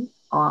burden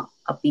or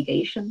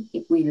obligation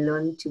if we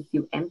learn to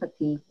feel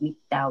empathy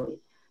without it,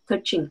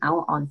 touching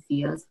our own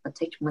fears,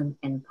 attachment,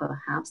 and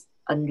perhaps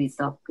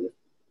unresolved grief.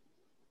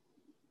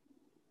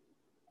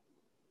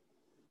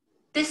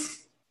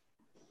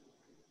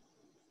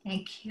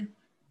 Thank you.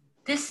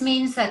 This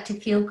means that to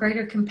feel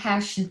greater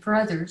compassion for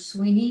others,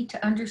 we need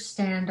to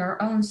understand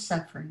our own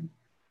suffering.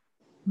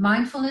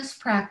 Mindfulness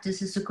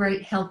practice is a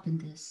great help in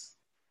this.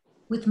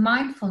 With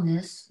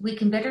mindfulness, we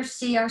can better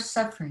see our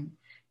suffering,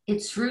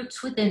 its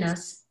roots within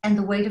us, and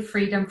the way to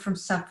freedom from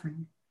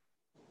suffering.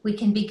 We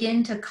can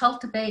begin to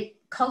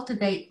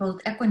cultivate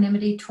both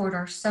equanimity toward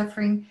our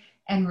suffering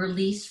and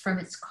release from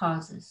its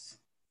causes.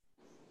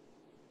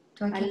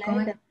 Do I keep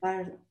going?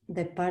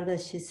 The part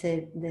that she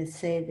said,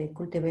 the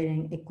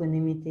cultivating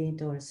equanimity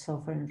towards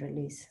suffering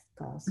release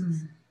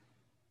causes.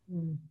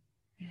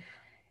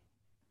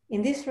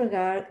 In this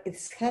regard,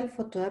 it's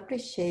helpful to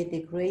appreciate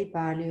the great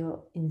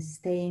value in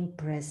staying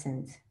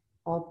present,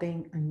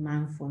 open and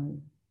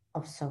mindful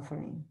of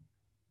suffering,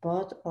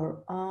 both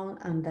our own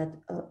and that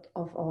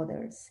of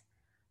others.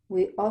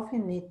 We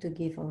often need to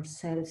give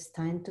ourselves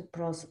time to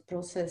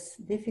process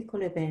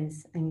difficult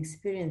events and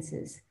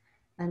experiences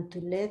and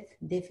to let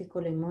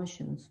difficult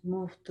emotions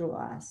move through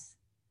us.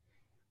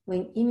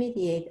 When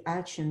immediate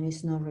action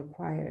is not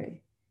required,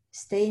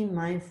 staying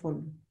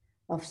mindful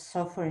of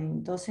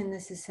suffering doesn't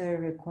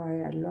necessarily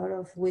require a lot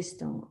of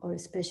wisdom or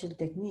special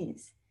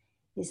techniques.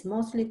 It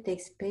mostly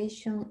takes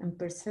patience and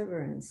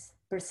perseverance.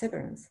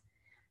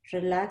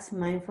 Relaxed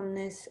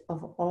mindfulness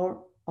of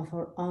our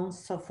own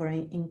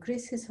suffering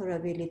increases our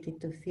ability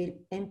to feel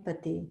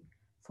empathy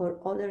for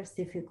others'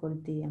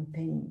 difficulty and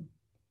pain.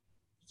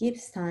 It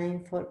gives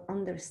time for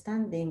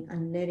understanding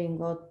and letting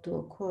go to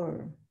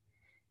occur.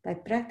 By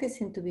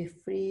practicing to be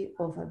free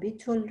of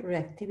habitual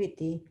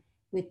reactivity,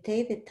 we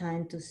take the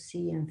time to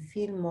see and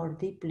feel more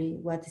deeply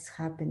what is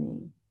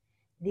happening.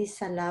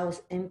 This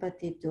allows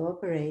empathy to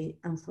operate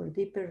and for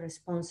deeper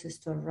responses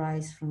to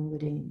arise from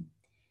within.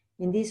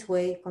 In this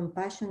way,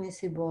 compassion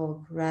is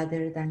evoked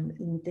rather than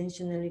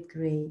intentionally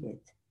created.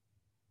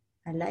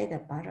 I like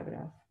that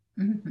paragraph.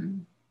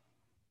 Mm-hmm.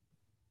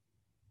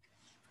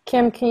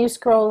 Kim, can you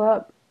scroll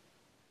up?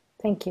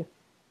 Thank you.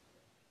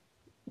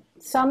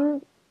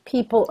 Some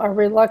people are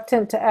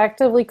reluctant to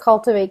actively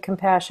cultivate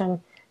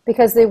compassion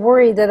because they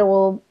worry that it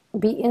will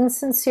be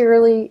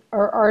insincerely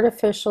or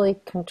artificially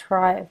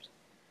contrived.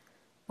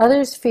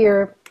 Others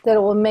fear that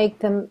it will make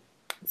them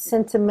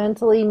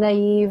sentimentally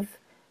naive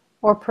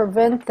or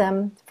prevent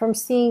them from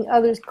seeing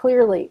others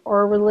clearly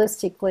or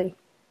realistically,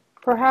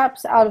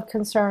 perhaps out of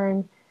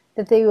concern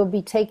that they will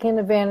be taken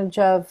advantage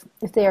of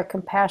if they are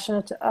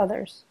compassionate to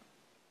others.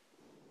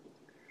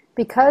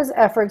 Because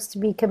efforts to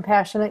be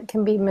compassionate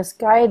can be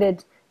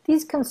misguided,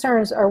 these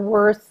concerns are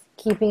worth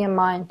keeping in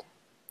mind.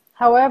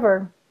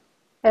 However,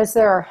 as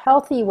there are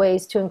healthy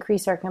ways to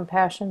increase our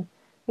compassion,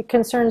 the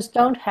concerns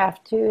don't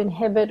have to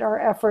inhibit our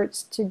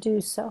efforts to do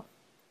so.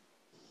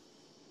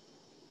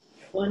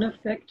 One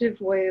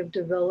effective way of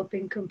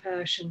developing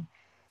compassion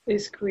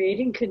is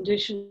creating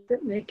conditions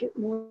that make it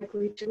more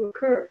likely to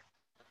occur.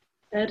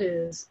 That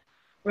is,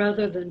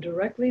 rather than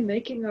directly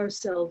making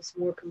ourselves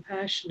more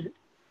compassionate,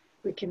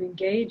 we can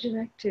engage in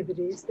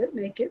activities that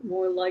make it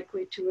more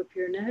likely to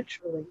appear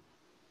naturally.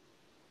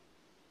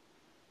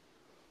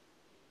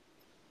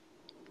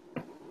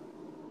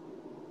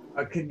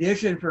 A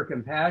condition for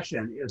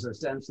compassion is a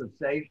sense of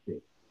safety.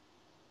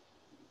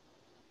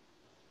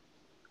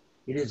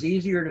 It is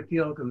easier to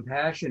feel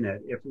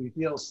compassionate if we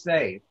feel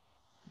safe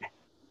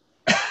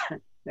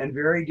and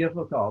very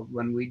difficult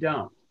when we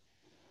don't.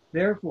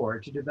 Therefore,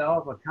 to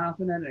develop a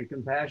confident and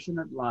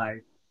compassionate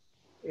life,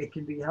 it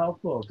can be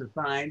helpful to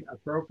find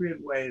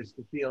appropriate ways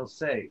to feel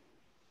safe.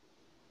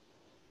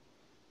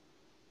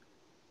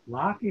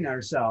 Locking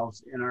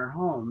ourselves in our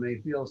home may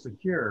feel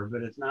secure,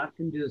 but it's not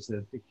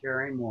conducive to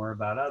caring more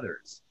about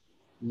others.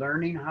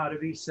 Learning how to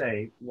be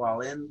safe while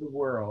in the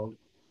world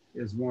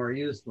is more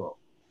useful.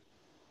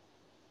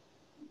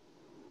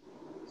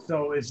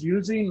 So is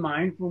using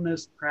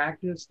mindfulness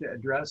practice to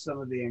address some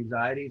of the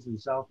anxieties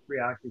and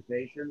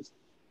self-preoccupations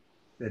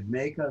that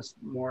make us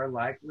more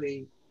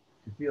likely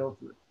to feel.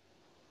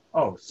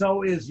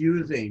 So is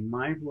using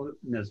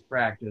mindfulness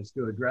practice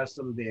to address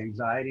some of the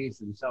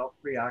anxieties and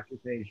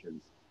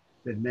self-preoccupations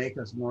that make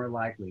us more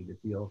likely to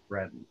feel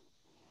threatened.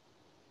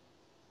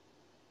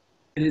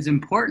 It is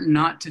important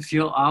not to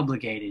feel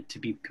obligated to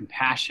be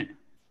compassionate,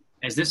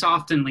 as this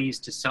often leads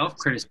to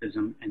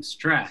self-criticism and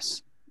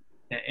stress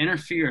that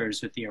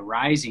interferes with the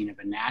arising of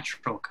a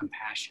natural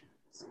compassion.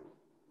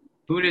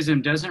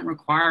 Buddhism doesn't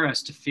require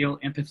us to feel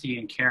empathy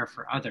and care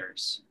for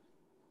others.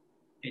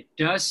 It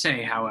does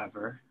say,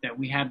 however, that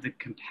we have the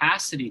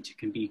capacity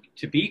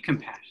to be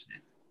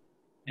compassionate,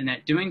 and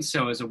that doing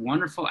so is a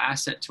wonderful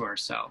asset to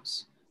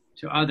ourselves,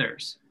 to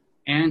others,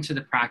 and to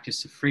the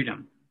practice of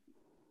freedom.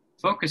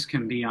 Focus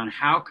can be on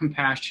how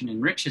compassion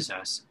enriches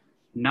us,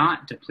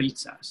 not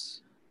depletes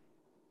us.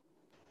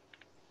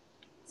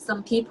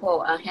 Some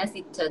people are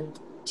hesitant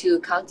to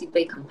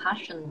cultivate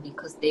compassion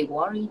because they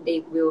worry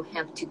they will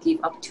have to give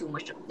up too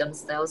much of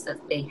themselves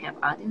as they have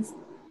others,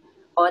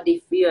 or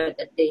they fear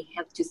that they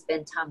have to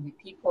spend time with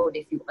people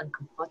they feel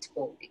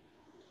uncomfortable with.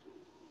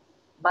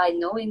 By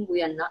knowing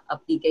we are not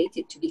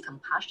obligated to be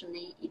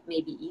compassionate, it may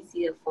be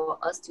easier for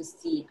us to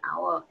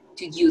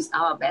use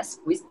our best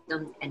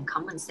wisdom and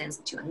common sense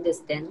to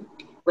understand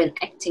when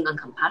acting on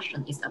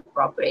compassion is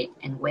appropriate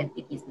and when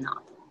it is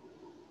not.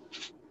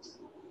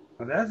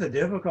 Well, that's a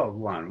difficult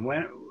one.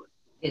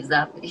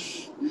 Exactly.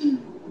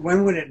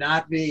 When would it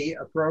not be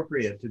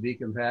appropriate to be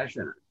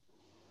compassionate?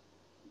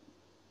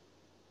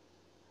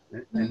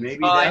 And maybe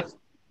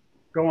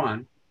go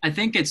on. I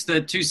think it's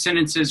the two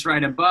sentences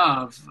right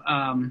above.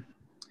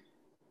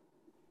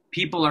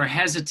 People are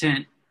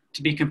hesitant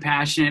to be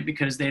compassionate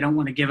because they don't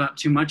want to give up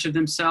too much of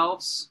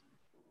themselves,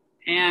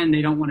 and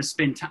they don't want to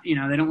spend time,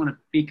 they don't want to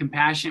be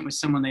compassionate with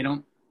someone they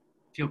don't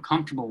feel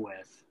comfortable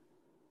with.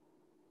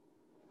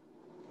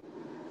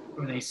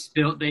 Or they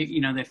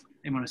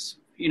want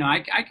to,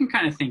 I can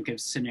kind of think of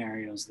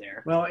scenarios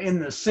there. Well, in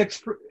the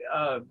six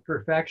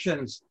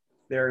perfections,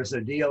 there's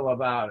a deal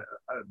about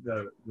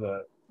the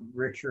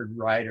Richard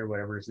Wright or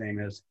whatever his name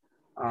is,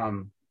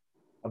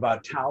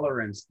 about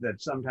tolerance,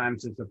 that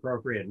sometimes it's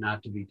appropriate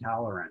not to be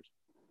tolerant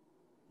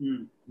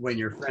when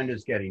your friend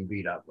is getting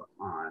beat up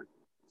on.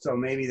 So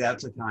maybe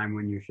that's a time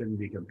when you shouldn't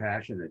be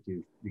compassionate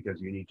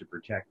because you need to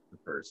protect the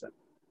person.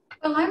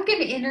 Well, I'm going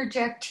to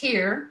interject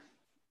here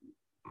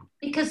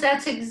because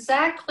that's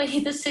exactly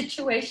the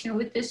situation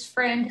with this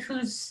friend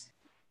whose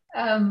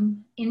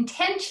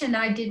intention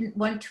I didn't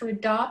want to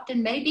adopt,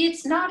 and maybe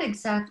it's not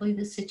exactly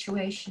the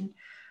situation.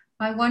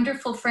 My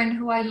wonderful friend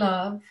who I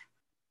love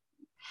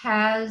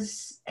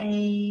has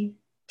a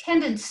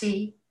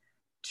tendency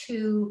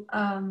to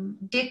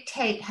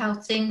dictate how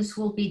things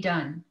will be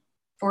done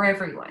for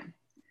everyone,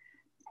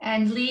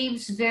 and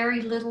leaves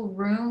very little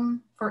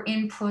room for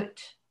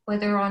input,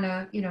 whether on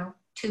a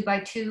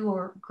 2x2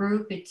 or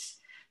group. It's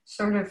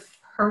sort of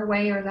her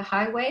way or the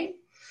highway.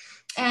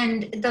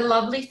 And the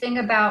lovely thing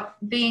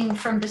about being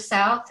from the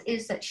South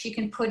is that she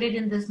can put it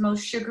in this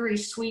most sugary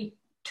sweet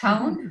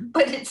tone,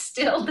 but it's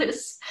still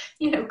this,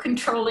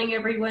 controlling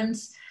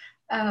everyone's.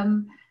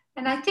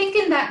 And I think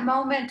in that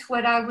moment,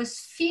 what I was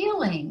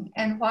feeling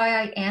and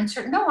why I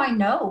answered, no, I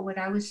know what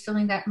I was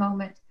feeling that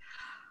moment.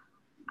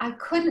 I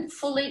couldn't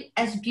fully,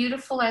 as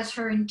beautiful as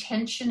her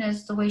intention,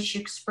 as the way she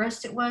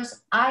expressed it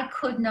was, I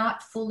could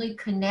not fully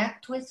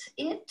connect with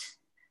it.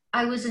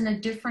 I was in a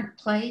different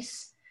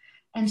place.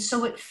 And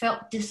so it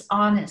felt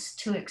dishonest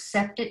to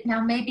accept it.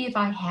 Now, maybe if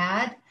I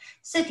had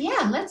said,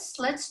 yeah,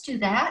 let's do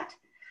that,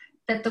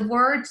 that the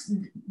words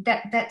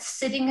that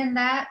sitting in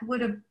that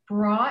would have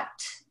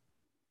brought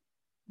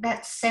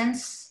that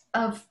sense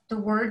of the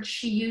words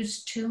she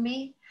used to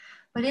me.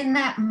 But in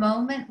that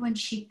moment when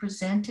she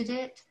presented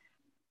it,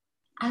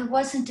 I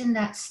wasn't in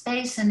that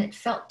space, and it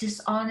felt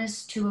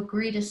dishonest to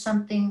agree to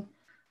something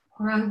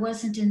where I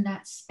wasn't in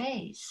that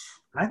space.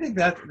 I think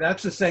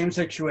that's the same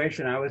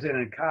situation I was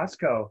in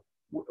Costco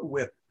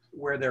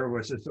where there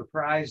was a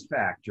surprise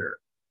factor,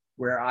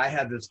 where I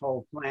had this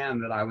whole plan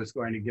that I was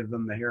going to give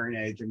them the hearing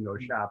aids and go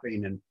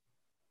shopping, and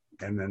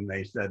then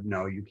they said,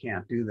 no, you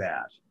can't do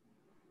that.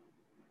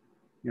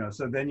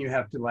 So then you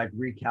have to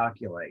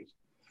recalculate.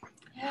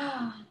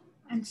 Yeah.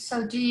 And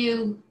so do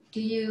you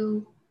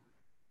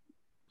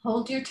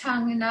hold your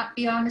tongue and not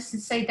be honest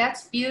and say,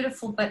 that's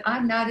beautiful, but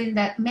I'm not in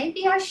that.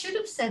 Maybe I should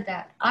have said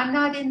that. I'm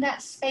not in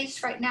that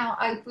space right now.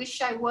 I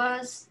wish I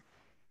was.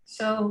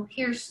 So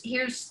here's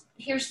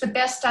the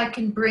best I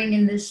can bring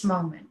in this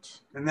moment.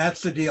 And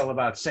that's the deal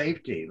about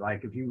safety.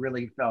 Like if you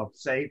really felt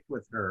safe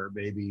with her,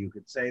 maybe you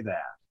could say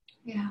that.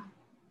 Yeah.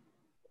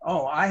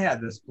 Oh, I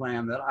had this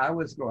plan that I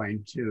was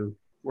going to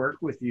work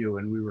with you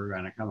and we were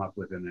going to come up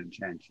with an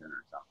intention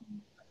or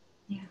something.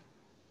 Yeah.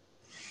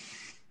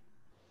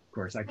 Of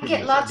course, I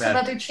get lots of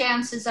other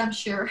chances, I'm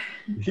sure.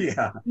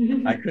 Yeah,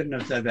 I couldn't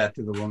have said that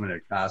to the woman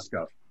at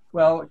Costco.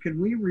 Well, can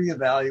we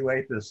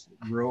reevaluate this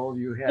rule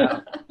you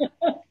have?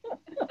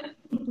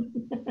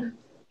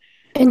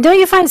 And don't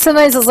you find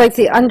sometimes it's like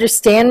the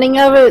understanding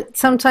of it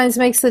sometimes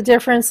makes the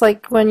difference?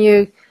 Like when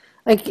you,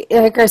 like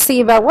I was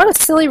thinking about what a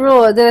silly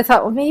rule. And then I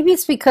thought, well, maybe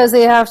it's because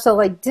they have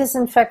to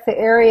disinfect the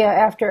area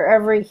after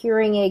every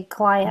hearing aid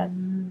client.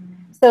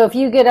 So if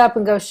you get up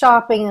and go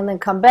shopping and then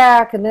come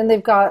back, and then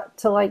they've got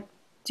to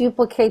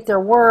duplicate their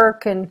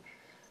work,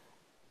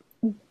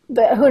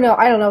 but who knows?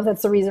 I don't know if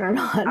that's the reason or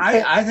not.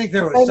 I think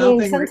there was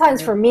something.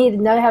 Sometimes for me,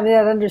 not having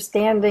that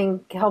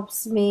understanding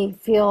helps me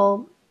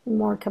feel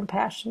more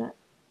compassionate.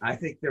 I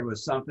think there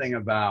was something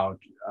about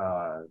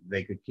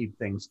they could keep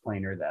things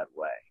cleaner that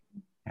way,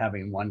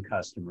 having one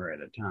customer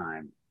at a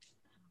time.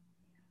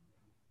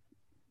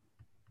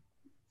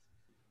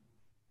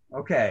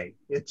 Okay,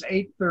 it's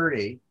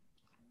 8:30.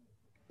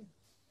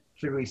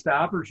 Should we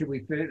stop or should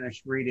we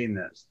finish reading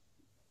this?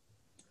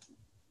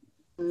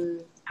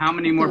 How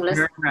many more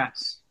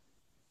paragraphs?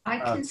 I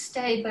can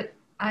stay, but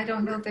I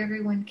don't know if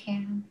everyone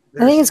can.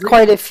 I think it's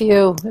quite a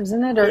few,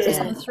 isn't it? Or is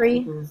it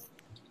 3?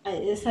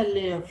 It's a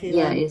little few.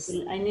 Yeah, I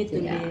need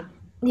to leave.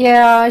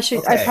 Yeah, I should.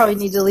 Okay. I probably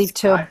need to leave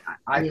too.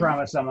 I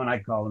promised someone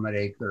I'd call them at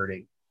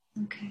 8:30.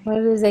 Okay. What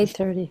is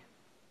 8:30?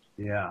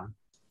 Yeah.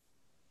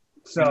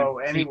 So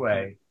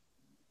anyway,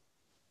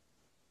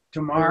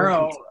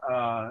 Wednesday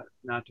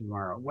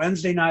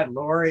night,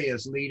 Lori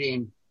is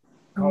leading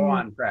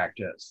koan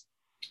practice.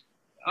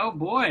 Oh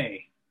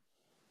boy.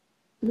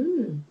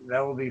 That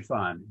will be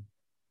fun.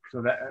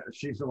 So that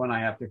she's the one I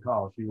have to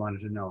call. She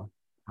wanted to know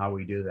how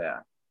we do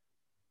that.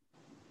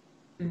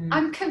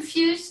 I'm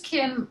confused,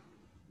 Kim.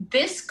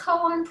 This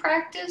koan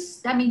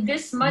practice? I mean,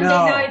 this Monday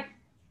night?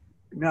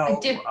 No.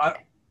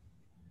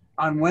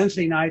 On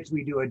Wednesday nights,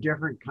 we do a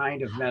different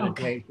kind of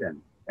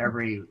meditation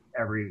every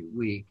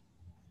week.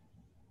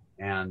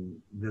 And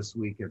this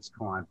week, it's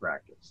koan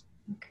practice.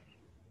 Okay.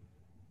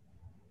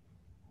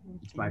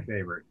 It's my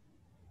favorite.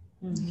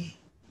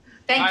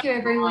 Thank you,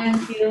 everyone.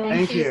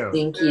 Thank you.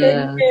 Thank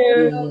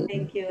you.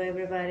 Thank you,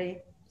 everybody.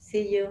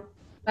 See you.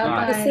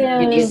 Bye-bye. See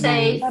you. Be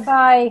safe.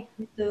 Bye-bye.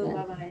 You too.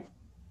 Bye-bye.